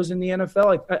had those in the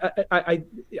NFL.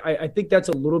 I think that's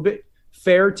a little bit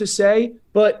fair to say,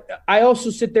 but I also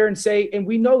sit there and say, and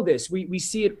we know this, we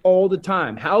see it all the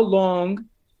time. How long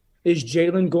is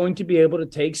Jalen going to be able to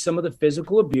take some of the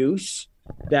physical abuse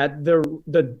that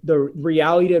the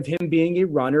reality of him being a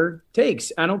runner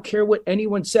takes? I don't care what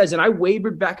anyone says. And I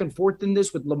wavered back and forth in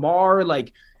this with Lamar,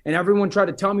 and everyone tried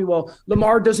to tell me, well,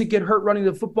 Lamar doesn't get hurt running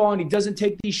the football and he doesn't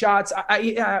take these shots.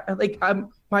 I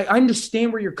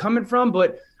understand where you're coming from,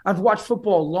 but I've watched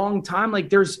football a long time.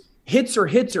 There's hits or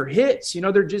hits or hits,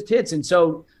 they're just hits. And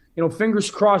so, fingers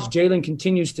crossed, Jalen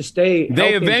continues to stay.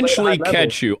 They eventually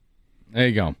catch you. There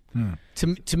you go.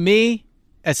 To me,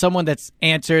 as someone that's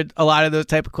answered a lot of those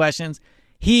type of questions,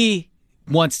 he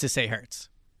wants to say Hurts.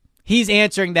 He's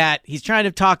answering that. He's trying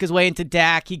to talk his way into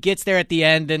Dak. He gets there at the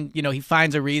end, and he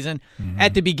finds a reason.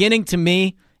 At the beginning, to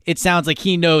me, it sounds like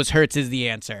he knows Hurts is the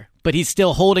answer, but he's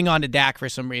still holding on to Dak for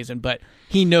some reason. But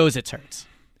he knows it's Hurts.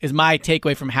 Is my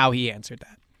takeaway from how he answered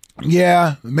that.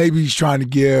 Yeah, maybe he's trying to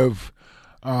give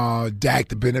Dak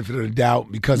the benefit of the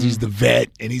doubt because he's the vet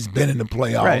and he's been in the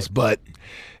playoffs. Right. But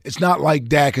it's not like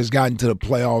Dak has gotten to the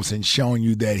playoffs and shown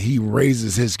you that he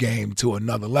raises his game to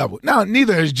another level. Now,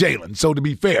 neither is Jalen, so to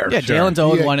be fair. Yeah, Jalen's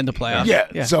 0-1 in the playoffs.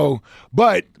 Yeah. So,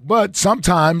 but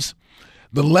sometimes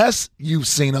the less you've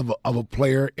seen of a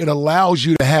player, it allows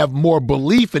you to have more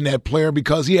belief in that player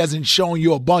because he hasn't shown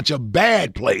you a bunch of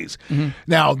bad plays.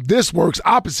 Now, this works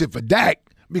opposite for Dak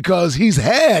because he's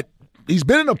been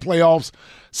in the playoffs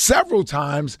several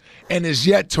times and is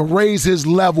yet to raise his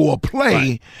level of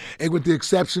play, and with the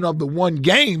exception of the one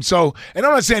game. So, and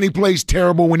I'm not saying he plays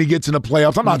terrible when he gets in the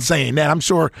playoffs. I'm not saying that. I'm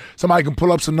sure somebody can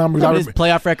pull up some numbers. His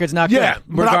playoff record's not good.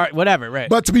 Whatever, right.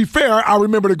 But to be fair, I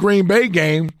remember the Green Bay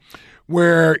game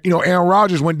where, Aaron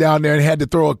Rodgers went down there and had to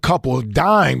throw a couple of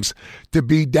dimes to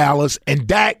beat Dallas, and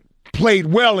Dak played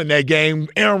well in that game.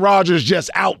 Aaron Rodgers just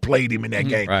outplayed him in that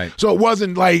game. Right. So it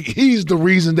wasn't like he's the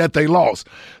reason that they lost.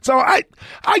 So I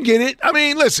get it. I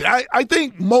mean, listen, I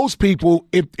think most people,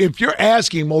 if you're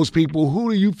asking most people,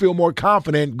 who do you feel more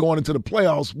confident going into the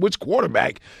playoffs, which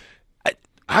quarterback,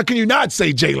 how can you not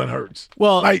say Jalen Hurts?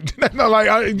 Well, just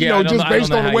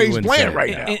based on the way he's playing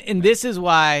right now. And this is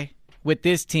why, with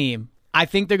this team, I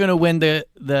think they're going to win the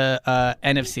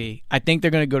NFC. I think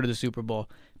they're going to go to the Super Bowl.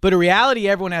 But a reality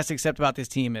everyone has to accept about this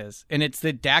team is, and it's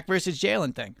the Dak versus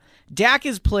Jalen thing. Dak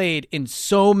has played in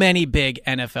so many big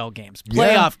NFL games,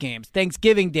 playoff games,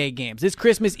 Thanksgiving Day games. This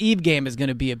Christmas Eve game is going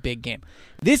to be a big game.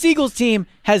 This Eagles team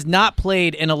has not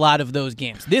played in a lot of those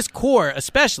games. This core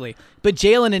especially, but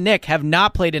Jalen and Nick have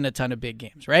not played in a ton of big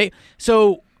games, right?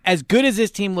 So as good as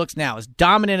this team looks now, as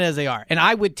dominant as they are, and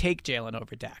I would take Jalen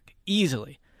over Dak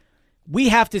easily. We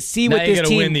have to see what this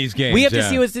team. Win these games, we have to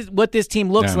see what this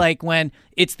team looks like when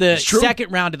it's the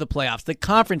second round of the playoffs, the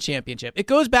conference championship. It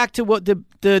goes back to what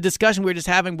the discussion we were just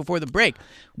having before the break.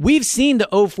 We've seen the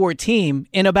 2004 team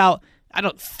in about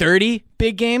 30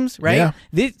 big games, right?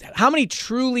 Yeah. How many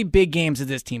truly big games has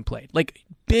this team played? Like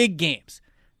big games.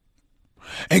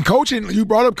 And coaching, you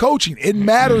brought up coaching. It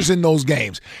matters in those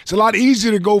games. It's a lot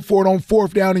easier to go for it on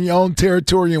fourth down in your own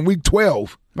territory in week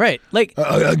 12. Right, like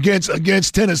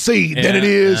against Tennessee than it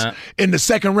is in the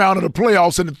second round of the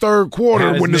playoffs in the third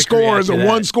quarter when the score is a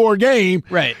one-score game.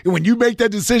 Right, and when you make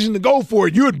that decision to go for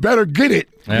it, you had better get it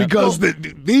because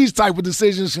these type of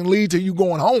decisions can lead to you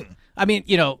going home. I mean,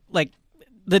 like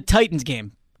the Titans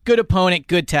game, good opponent,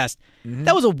 good test.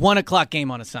 That was a 1:00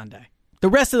 game on a Sunday. The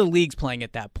rest of the league's playing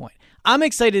at that point. I'm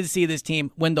excited to see this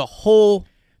team win the whole.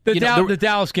 The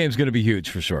Dallas game's going to be huge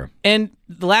for sure. And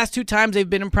the last two times they've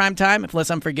been in prime time,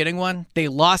 unless I'm forgetting one, they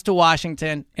lost to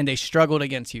Washington and they struggled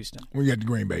against Houston. We got the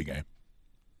Green Bay game.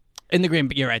 In the Green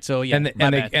Bay, you're right. So yeah,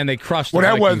 and they crushed. Well, the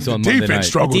that Vikings was on the Monday defense night.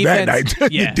 struggled that night.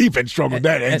 The defense struggled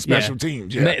that and special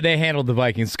teams. Yeah, they handled the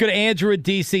Vikings. Let's go to Andrew at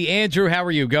DC. Andrew, how are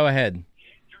you? Go ahead.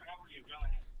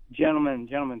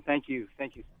 Gentlemen, thank you.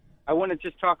 I want to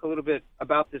just talk a little bit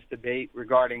about this debate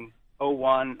regarding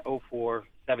 01, 04,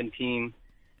 17.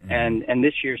 And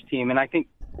this year's team. And I think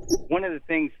one of the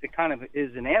things that kind of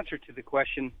is an answer to the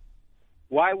question,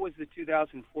 why was the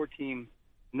 2004 team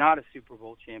not a Super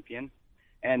Bowl champion?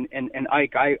 And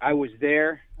Ike, I was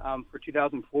there for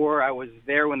 2004. I was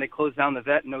there when they closed down the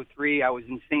vet in 03. I was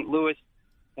in St. Louis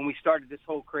when we started this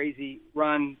whole crazy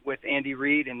run with Andy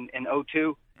Reid in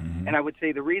 02. And I would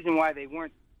say the reason why they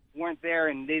weren't there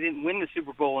and they didn't win the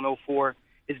Super Bowl in 04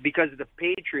 is because the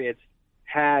Patriots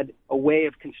had a way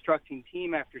of constructing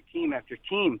team after team after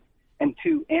team. And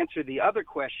to answer the other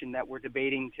question that we're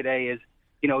debating today is,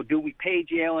 do we pay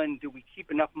Jalen? Do we keep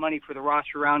enough money for the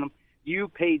roster around him? You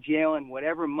pay Jalen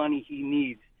whatever money he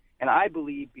needs. And I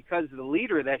believe because of the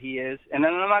leader that he is, and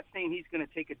I'm not saying he's going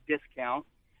to take a discount.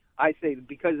 I say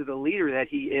because of the leader that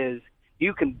he is,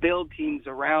 you can build teams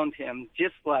around him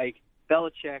just like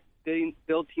Belichick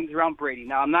build teams around Brady.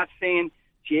 Now, I'm not saying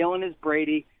Jalen is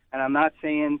Brady, and I'm not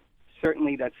saying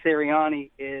certainly that Sirianni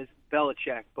is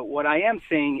Belichick. But what I am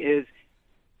saying is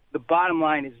the bottom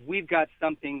line is we've got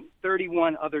something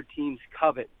 31 other teams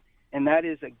covet, and that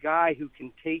is a guy who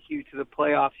can take you to the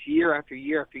playoffs year after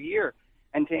year after year.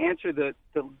 And to answer the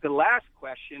last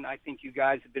question I think you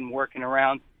guys have been working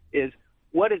around is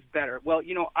what is better? Well,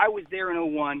 I was there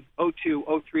in 01,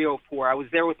 02, 03, 04. I was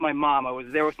there with my mom. I was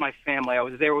there with my family. I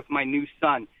was there with my new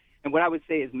son. And what I would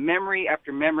say is memory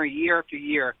after memory, year after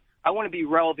year, I want to be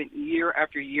relevant year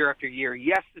after year after year.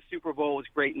 Yes, the Super Bowl was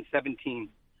great in 17.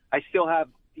 I still have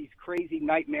these crazy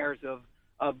nightmares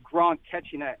of Gronk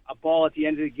catching a ball at the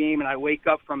end of the game, and I wake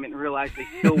up from it and realize they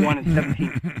still won in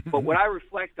 17. But what I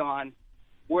reflect on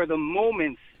were the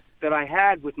moments that I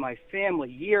had with my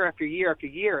family year after year after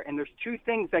year. And there's two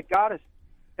things that got us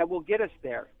that will get us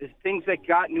there. There's things that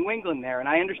got New England there, and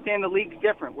I understand the league's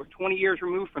different. We're 20 years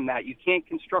removed from that. You can't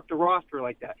construct a roster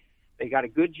like that. They got a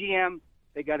good GM.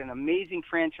 They got an amazing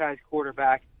franchise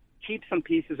quarterback. Keep some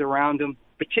pieces around them,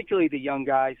 particularly the young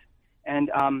guys.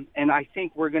 And I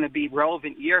think we're going to be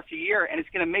relevant year after year, and it's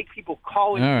going to make people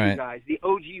call in you guys, the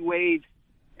OG Waves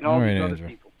and all these other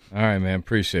people. All right, man.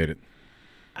 Appreciate it.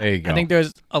 There you go. I think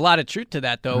there's a lot of truth to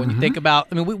that, though, when you think about,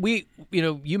 I mean, we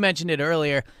you mentioned it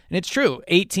earlier, and it's true.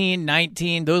 18,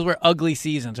 19, those were ugly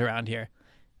seasons around here.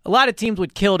 A lot of teams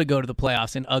would kill to go to the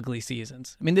playoffs in ugly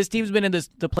seasons. I mean, this team's been in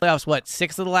the playoffs,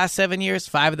 6 of the last 7 years,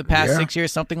 5 of the past 6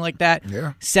 years, something like that.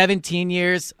 Yeah. 17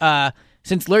 years.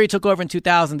 Since Lurie took over in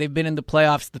 2000, they've been in the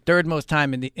playoffs the third most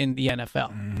time in the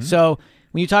NFL. So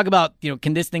when you talk about,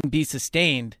 can this thing be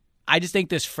sustained, I just think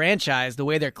this franchise, the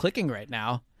way they're clicking right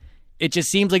now, it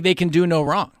just seems like they can do no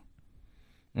wrong.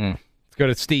 Let's go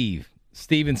to Steve.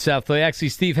 Steve in South Philly. Actually,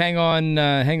 Steve, hang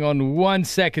on 1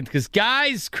 second, because,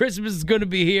 guys, Christmas is going to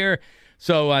be here.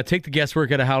 So take the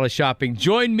guesswork out of holiday shopping.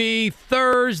 Join me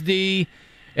Thursday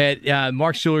at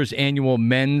Mark's Jewelers' annual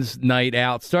men's night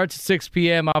out. Starts at 6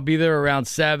 p.m. I'll be there around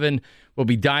 7. We'll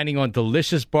be dining on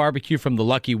delicious barbecue from the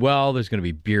Lucky Well. There's going to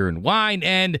be beer and wine,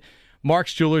 and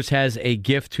Mark's Jewelers has a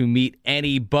gift to meet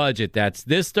any budget. That's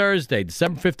this Thursday,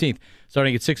 December 15th,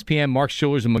 starting at 6 p.m. Mark's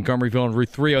Jewelers in Montgomeryville on Route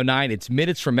 309. It's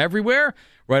minutes from everywhere,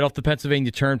 right off the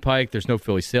Pennsylvania Turnpike. There's no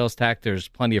Philly sales tax. There's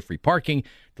plenty of free parking,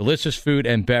 delicious food,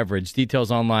 and beverage. Details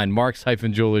online,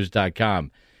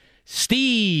 marks-jewelers.com.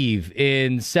 Steve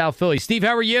in South Philly. Steve,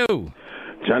 how are you?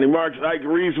 Johnny Marks, Ike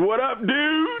Reese, what up,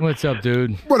 dude? What's up,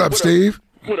 dude? What up, Steve?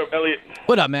 What up, Elliot?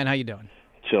 What up, man? How you doing?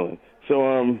 Chilling. So,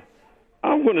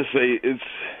 I'm going to say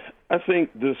I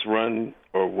think this run,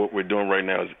 or what we're doing right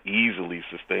now, is easily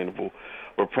sustainable,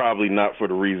 but probably not for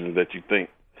the reasons that you think.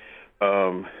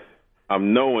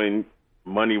 I'm knowing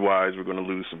money-wise we're going to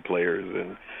lose some players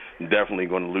and definitely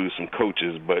going to lose some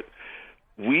coaches, but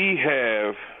we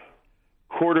have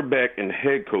quarterback and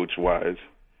head coach-wise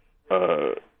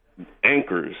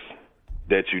anchors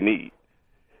that you need.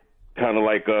 Kind of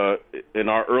like in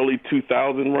our early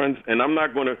 2000 runs, and I'm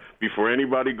not going to, before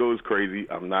anybody goes crazy,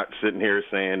 I'm not sitting here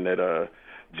saying that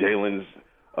Jalen's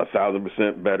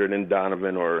 1,000% better than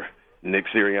Donovan or Nick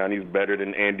Sirianni's better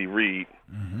than Andy Reid,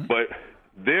 but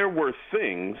there were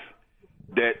things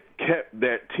that kept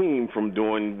that team from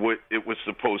doing what it was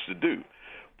supposed to do.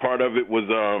 Part of it was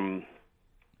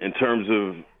in terms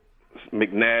of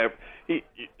McNabb, there's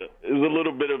a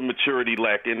little bit of maturity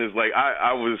lacking. It's like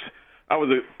I was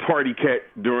a party cat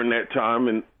during that time,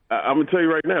 and I'm going to tell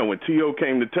you right now, when T.O.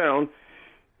 came to town,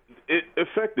 it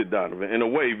affected Donovan in a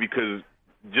way, because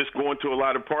just going to a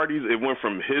lot of parties, it went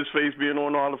from his face being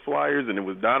on all the flyers and it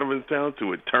was Donovan's town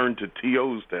to it turned to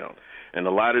T.O.'s town. And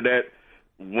a lot of that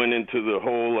went into the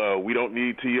whole we don't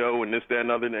need T.O. and this, that,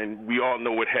 and other, and we all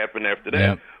know what happened after that.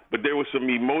 Yeah. But there was some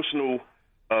emotional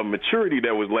maturity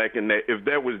that was lacking, that if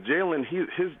that was Jalen,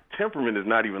 his temperament is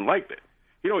not even like that.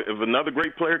 If another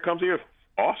great player comes here,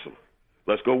 awesome.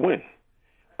 Let's go win.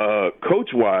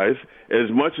 Coach-wise,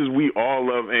 as much as we all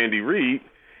love Andy Reid,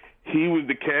 he was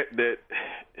the cat that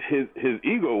his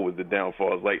ego was the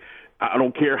downfall. It's like, I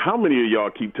don't care how many of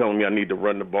y'all keep telling me I need to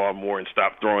run the ball more and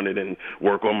stop throwing it and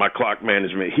work on my clock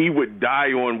management. He would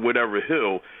die on whatever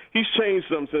hill. He's changed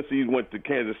some since he went to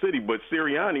Kansas City, but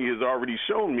Sirianni has already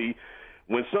shown me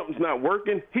when something's not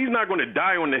working, he's not going to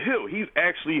die on the hill. He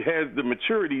actually has the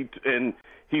maturity, and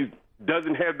he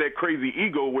doesn't have that crazy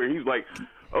ego where he's like,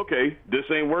 okay, this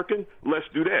ain't working, let's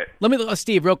do that.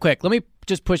 Steve, real quick, let me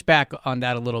just push back on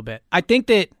that a little bit. I think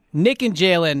that Nick and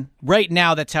Jalen, right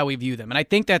now, that's how we view them, and I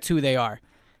think that's who they are.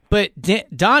 But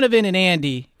Donovan and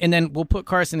Andy, and then we'll put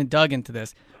Carson and Doug into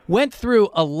this, went through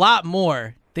a lot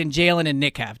more than Jalen and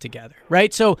Nick have together,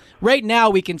 right? So right now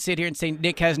we can sit here and say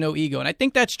Nick has no ego, and I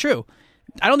think that's true.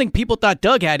 I don't think people thought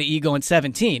Doug had an ego in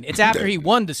 17. It's after he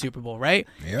won the Super Bowl, right?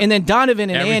 Yep. And then Donovan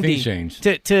and Andy, changed.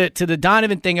 To the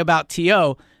Donovan thing about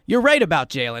T.O., you're right about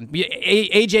Jalen.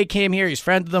 AJ came here, he's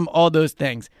friends with them, all those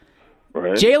things.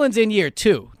 Right. Jalen's in year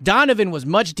 2. Donovan was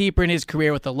much deeper in his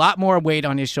career with a lot more weight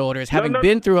on his shoulders, having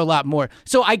been through a lot more.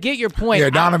 So I get your point. Yeah,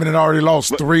 Donovan had already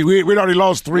lost 3. We'd already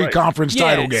lost 3 conference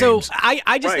title games. So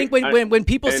I just think when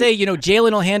people say,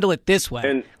 Jalen will handle it this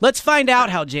way, let's find out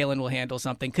how Jalen will handle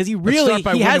something, because he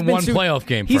has been through playoff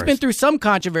game. He's been through some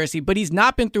controversy, but he's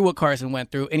not been through what Carson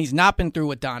went through, and he's not been through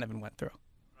what Donovan went through.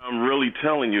 I'm really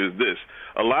telling you is this.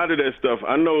 A lot of that stuff,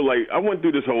 I know, like, I went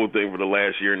through this whole thing for the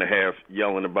last year and a half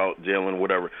yelling about Jalen,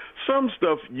 whatever. Some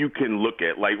stuff you can look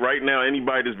at. Like, right now,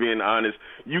 anybody that's being honest,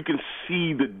 you can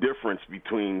see the difference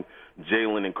between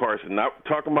Jalen and Carson. Not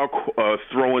talking about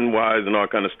throwing-wise and all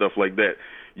kind of stuff like that.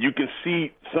 You can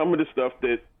see some of the stuff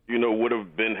that, you know, would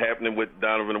have been happening with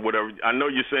Donovan or whatever. I know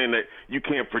you're saying that you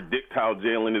can't predict how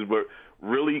Jalen is, but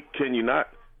really, can you not?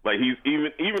 Like, he's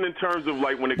even in terms of,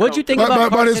 like, when it What'd comes you think to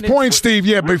about But his point, Steve,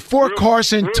 before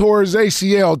Carson tore his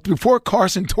ACL,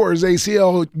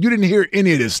 you didn't hear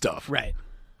any of this stuff. Right.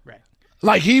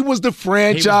 Like, he was the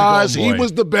franchise. He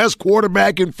was the best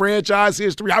quarterback in franchise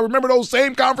history. I remember those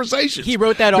same conversations. He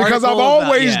wrote that article because I've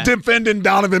always about, defended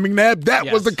Donovan McNabb.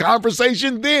 That was the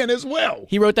conversation then as well.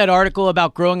 He wrote that article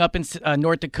about growing up in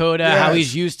North Dakota, how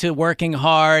he's used to working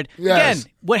hard. Yes.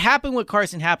 Again, what happened with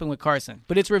Carson.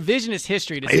 But it's revisionist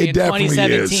history to say in definitely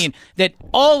 2017 that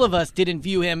all of us didn't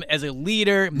view him as a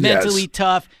leader, mentally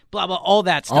tough, blah, blah, all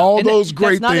that stuff. All those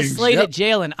great that's things. That's not a slight at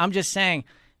Jalen. I'm just saying,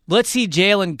 let's see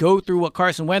Jalen go through what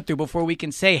Carson went through before we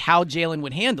can say how Jalen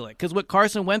would handle it, because what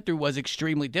Carson went through was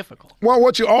extremely difficult. Well,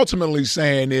 what you're ultimately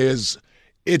saying is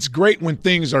it's great when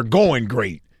things are going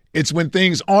great. It's when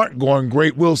things aren't going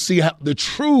great, we'll see the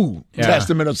true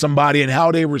testament of somebody and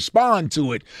how they respond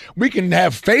to it. We can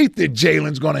have faith that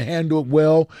Jalen's going to handle it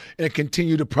well and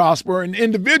continue to prosper, and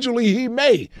individually he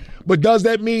may. But does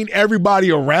that mean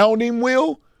everybody around him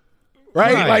will?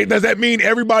 Right? Like, does that mean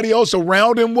everybody else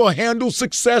around him will handle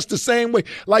success the same way?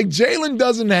 Like, Jalen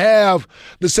doesn't have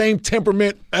the same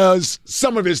temperament as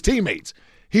some of his teammates.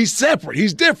 He's separate.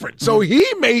 He's different. So he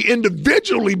may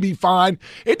individually be fine.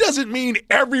 It doesn't mean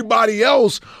everybody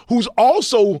else who's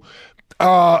also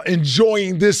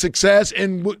enjoying this success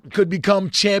and could become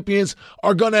champions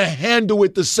are going to handle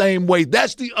it the same way.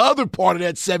 That's the other part of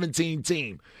that 17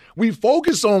 team. We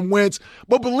focus on Wentz,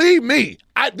 but believe me,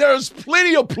 there's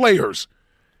plenty of players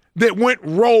that went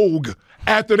rogue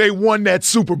after they won that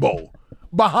Super Bowl.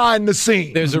 Behind the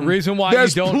scenes. There's a reason why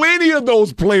there's you don't. Plenty of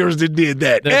those players that did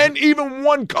that, and even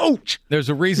one coach. There's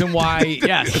a reason why,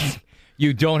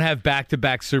 you don't have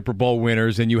back-to-back Super Bowl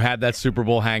winners, and you have that Super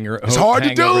Bowl hangover. It's hard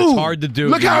to do. It's hard to do.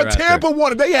 Look how Tampa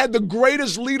won it. They had the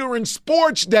greatest leader in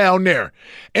sports down there.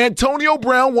 Antonio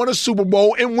Brown won a Super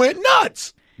Bowl and went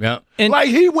nuts. Yeah, like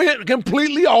he went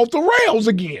completely off the rails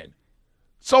again.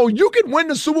 So you could win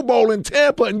the Super Bowl in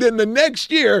Tampa, and then the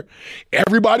next year,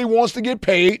 everybody wants to get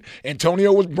paid.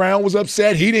 Antonio Brown was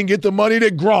upset. He didn't get the money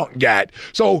that Gronk got.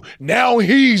 So now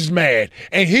he's mad,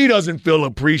 and he doesn't feel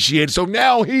appreciated. So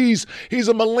now he's a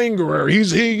malingerer.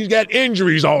 He's got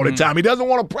injuries all the time. He doesn't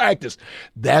want to practice.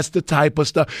 That's the type of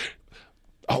stuff.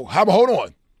 Oh, hold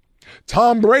on.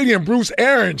 Tom Brady and Bruce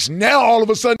Arians, now all of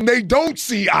a sudden they don't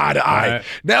see eye to eye. Right.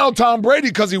 Now Tom Brady,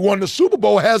 because he won the Super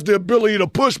Bowl, has the ability to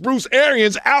push Bruce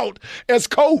Arians out as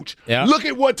coach. Yep. Look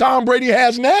at what Tom Brady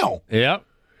has now. Yep.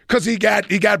 Because he got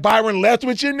Byron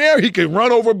Leftwich in there. He could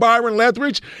run over Byron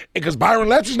Leftwich because Byron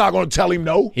Leftwich not going to tell him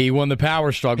no. He won the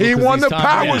power struggle. He won the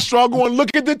power struggle, and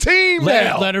look at the team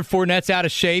now. Leonard Fournette's out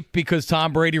of shape because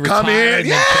Tom Brady retired. Come in.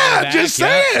 Yeah, just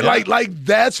saying. Yeah. Like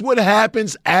that's what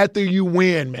happens after you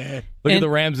win, man. Look at the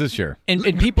Rams this year. And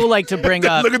people like to bring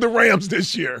up. Look at the Rams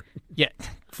this year. Yeah.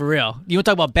 For real. You want to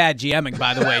talk about bad GMing,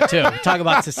 by the way, too. Talk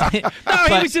about society.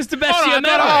 He was just the best GM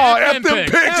ever. F them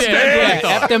picks, man.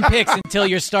 F them picks until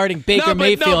you're starting Baker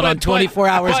Mayfield on 24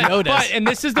 hours notice. And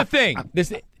this is the thing.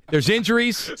 There's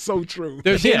injuries. So true.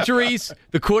 There's injuries.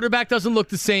 The quarterback doesn't look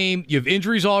the same. You have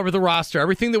injuries all over the roster.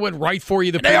 Everything that went right for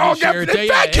you the previous year.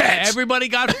 Fat cats. Everybody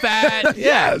got fat.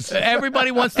 Yes.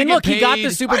 Everybody wants to get paid. He got the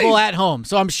Super Bowl at home,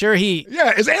 so I'm sure he.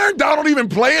 Yeah. Is Aaron Donald even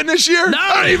playing this year? No.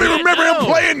 I don't even remember him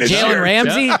playing this year. Jalen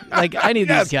Ramsey? Like, I need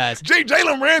these guys.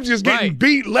 Jalen Ramsey is getting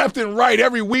beat left and right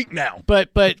every week now. But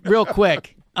real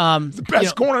quick. The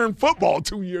best corner in football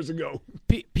 2 years ago.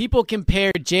 People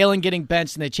compared Jalen getting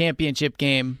benched in the championship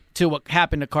game to what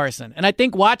happened to Carson. And I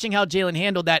think watching how Jalen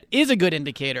handled that is a good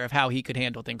indicator of how he could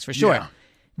handle things, for sure. Yeah.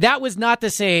 That was not the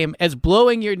same as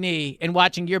blowing your knee and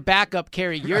watching your backup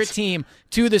carry your team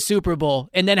to the Super Bowl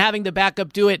and then having the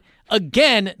backup do it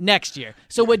again next year.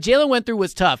 So what Jalen went through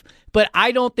was tough, but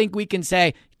I don't think we can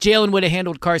say Jalen would have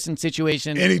handled Carson's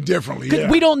situation any differently.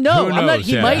 Yeah. We don't know. Who knows?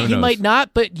 He might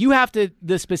not, but you have to.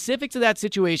 The specifics of that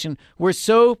situation were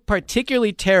so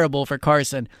particularly terrible for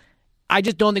Carson. I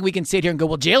just don't think we can sit here and go,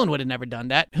 well, Jalen would have never done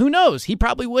that. Who knows? He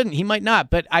probably wouldn't. He might not,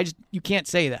 but you can't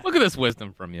say that. Look at this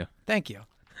wisdom from you. Thank you.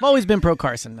 I've always been pro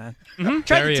Carson, man.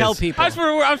 Try to tell people. I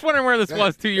was wondering where this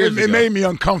was 2 years ago. It made me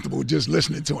uncomfortable just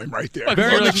listening to him right there.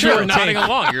 Very mature, nodding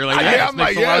along. You're like, I'm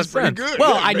like, it's pretty good.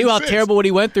 Well, Yeah, I knew how makes sense. terrible what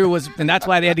he went through was, and that's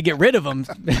why they had to get rid of him.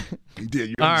 He did.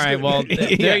 You All right, understood.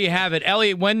 well, there you have it.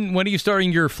 Elliot, when are you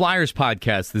starting your Flyers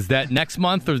podcast? Is that next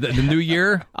month or the new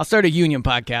year? I'll start a Union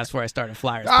podcast before I start a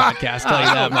Flyers podcast. Tell you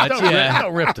that much.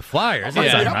 Don't rip the Flyers. I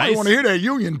Yeah, might want to hear that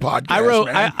Union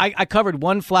podcast. I covered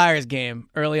one Flyers game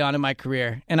early on in my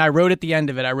career, and I wrote at the end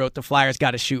of it, I wrote the Flyers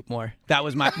got to shoot more. That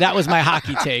was my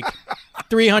hockey take.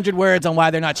 300 words on why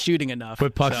they're not shooting enough.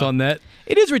 Put pucks on net.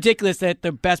 It is ridiculous that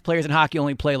the best players in hockey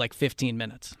only play like 15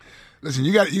 minutes. Listen,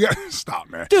 you got to stop,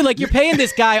 man. Dude, like you're paying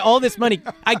this guy all this money.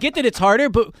 I get that it's harder,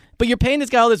 but you're paying this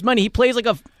guy all this money. He plays like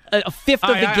a fifth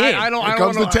of the game. Here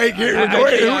comes the take here. Go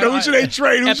ahead. Who should they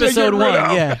trade? Who should they get Episode rid 1,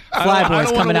 of? yeah.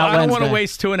 Flyboys coming out Wednesday. I don't want to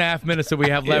waste 2.5 minutes that we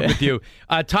have left with you.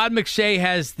 Todd McShay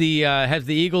has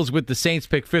the Eagles with the Saints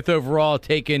pick 5th overall,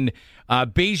 taking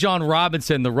Bijan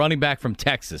Robinson, the running back from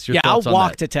Texas. Your I'll thoughts on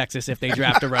walk that? to Texas if they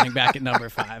draft a running back at number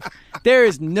 5. There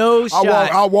is no shot.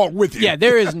 I'll walk with you. Yeah,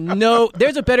 there's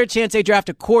a better chance they draft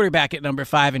a quarterback at number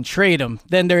 5 and trade him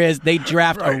than there is they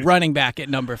draft a running back at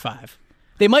number 5.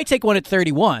 They might take one at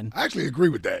 31. I actually agree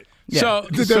with that. Yeah.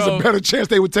 There's a better chance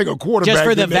they would take a quarterback just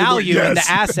for the than they would- value and the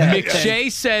asset.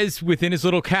 McShay says within his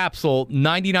little capsule,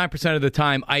 99% of the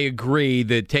time, I agree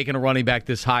that taking a running back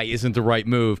this high isn't the right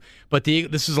move. But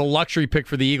this is a luxury pick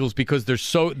for the Eagles because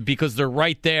they're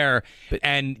right there,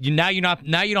 and now you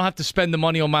don't have to spend the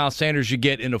money on Miles Sanders. You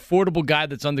get an affordable guy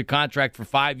that's under contract for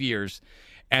 5 years.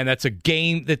 And that's a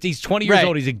game that he's 20 years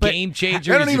old. He's a game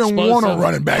changer. They don't even want a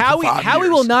running back. Howie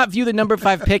will not view the number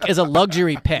 5 pick as a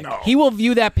luxury pick. No. He will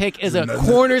view that pick as a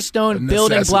cornerstone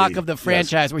building block of the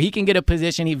franchise where he can get a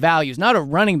position he values, not a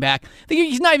running back.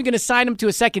 He's not even going to sign him to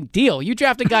a second deal. You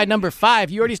draft a guy number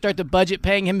 5, you already start to budget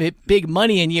paying him big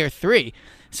money in year 3.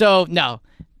 So, no.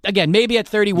 Again, maybe at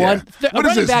 31. Yeah. A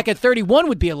running back at 31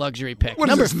 would be a luxury pick.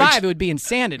 Number 5, it would be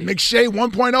insanity. McShay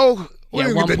 1.0? Yeah,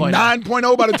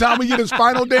 9.0 by the time we get his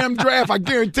final damn draft. I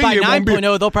guarantee by you it won't be.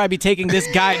 9.0, they'll probably be taking this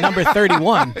guy at number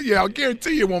 31. Yeah, I'll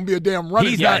guarantee you it won't be a damn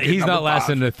running back. He's not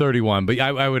lasting to 31, but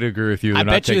I would agree with you. I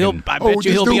bet you he'll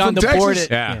be on the board.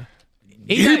 Yeah.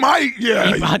 He might,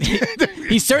 yeah.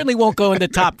 He certainly won't go in the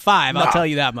top 5, I'll tell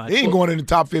you that much. He ain't going in the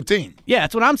top 15. Yeah,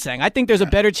 that's what I'm saying. I think there's a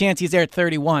better chance he's there at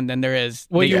 31 than there is.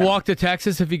 Will you walk to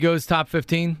Texas if he goes top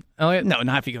 15, Elliot? No,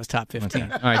 not if he goes top 15.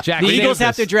 Okay. All right, Jack. The Eagles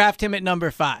have to draft him at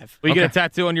number 5. Will you get a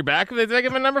tattoo on your back if they take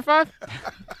him at number 5?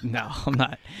 No, I'm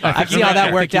not. I see how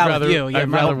that worked out with you. Yeah,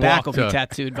 my whole back will be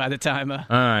tattooed by the time. All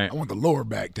right. I want the lower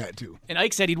back tattoo. And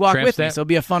Ike said he'd walk with me, so it'll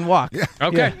be a fun walk. Yeah.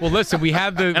 Okay. Yeah. Well, listen, we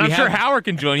have the. And I'm sure Howard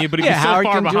can join you, but if he's so Howard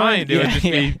far can behind, join. it would just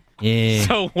be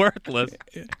so worthless.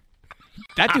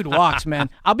 That dude walks, man.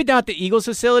 I'll be down at the Eagles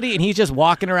facility, and he's just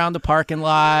walking around the parking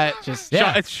lot.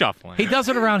 It's shuffling. He does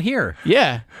it around here.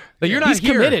 Yeah. But you're not he's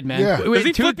here. committed, man. Yeah. Does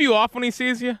he flip you off when he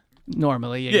sees you?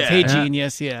 Normally, Yeah. Hey,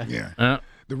 genius, yeah. Yeah.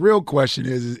 The real question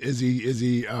is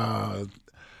he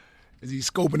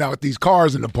scoping out these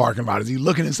cars in the parking lot? Is he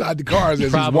looking inside the cars as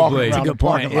he's walking Probably. around That's a the good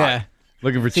point, parking lot? yeah.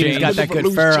 Looking for See, he's change. got that Looking for good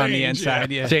loose fur on the change,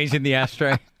 inside, yeah. Change in the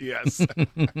ashtray. Yes.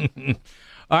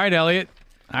 All right, Elliot.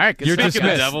 All right, good You're stuff. Speaking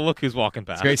of dismissed. devil, look who's walking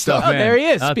past. Great stuff, Oh, man. there he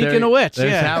is. Out Speaking there, of which,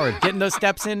 there's yeah. Howard. Getting those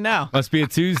steps in now. Must be a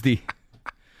Tuesday.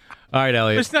 All right,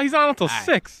 Elliot. He's on until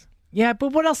 6. Yeah,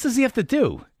 but what else does he have to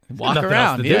do? Walk Nothing around,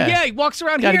 else to do. yeah. Yeah, he walks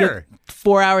around Gotta here. get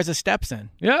 4 hours of steps in.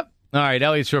 Yep. All right,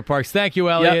 Elliot Shore Parks. Thank you,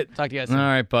 Elliot. Yep. Talk to you guys All soon.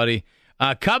 right, buddy.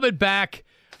 Coming back,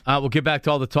 we'll get back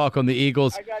to all the talk on the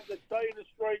Eagles. I got the tightest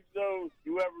strike zone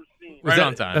you ever seen. Right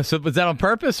on time. So was that on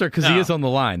purpose or because he No. is on the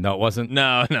line? No, it wasn't.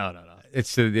 No.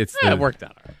 It worked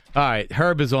out. All right,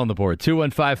 Herb is on the board.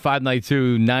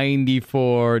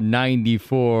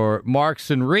 215-592-9494.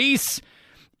 Marks and Reese.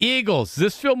 Eagles. Does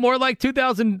this feel more like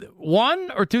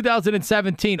 2001 or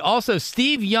 2017? Also,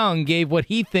 Steve Young gave what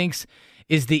he thinks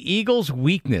is the Eagles'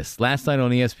 weakness last night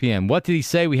on ESPN. What did he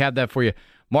say? We have that for you.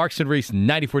 Marks and Reese,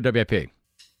 94 WIP.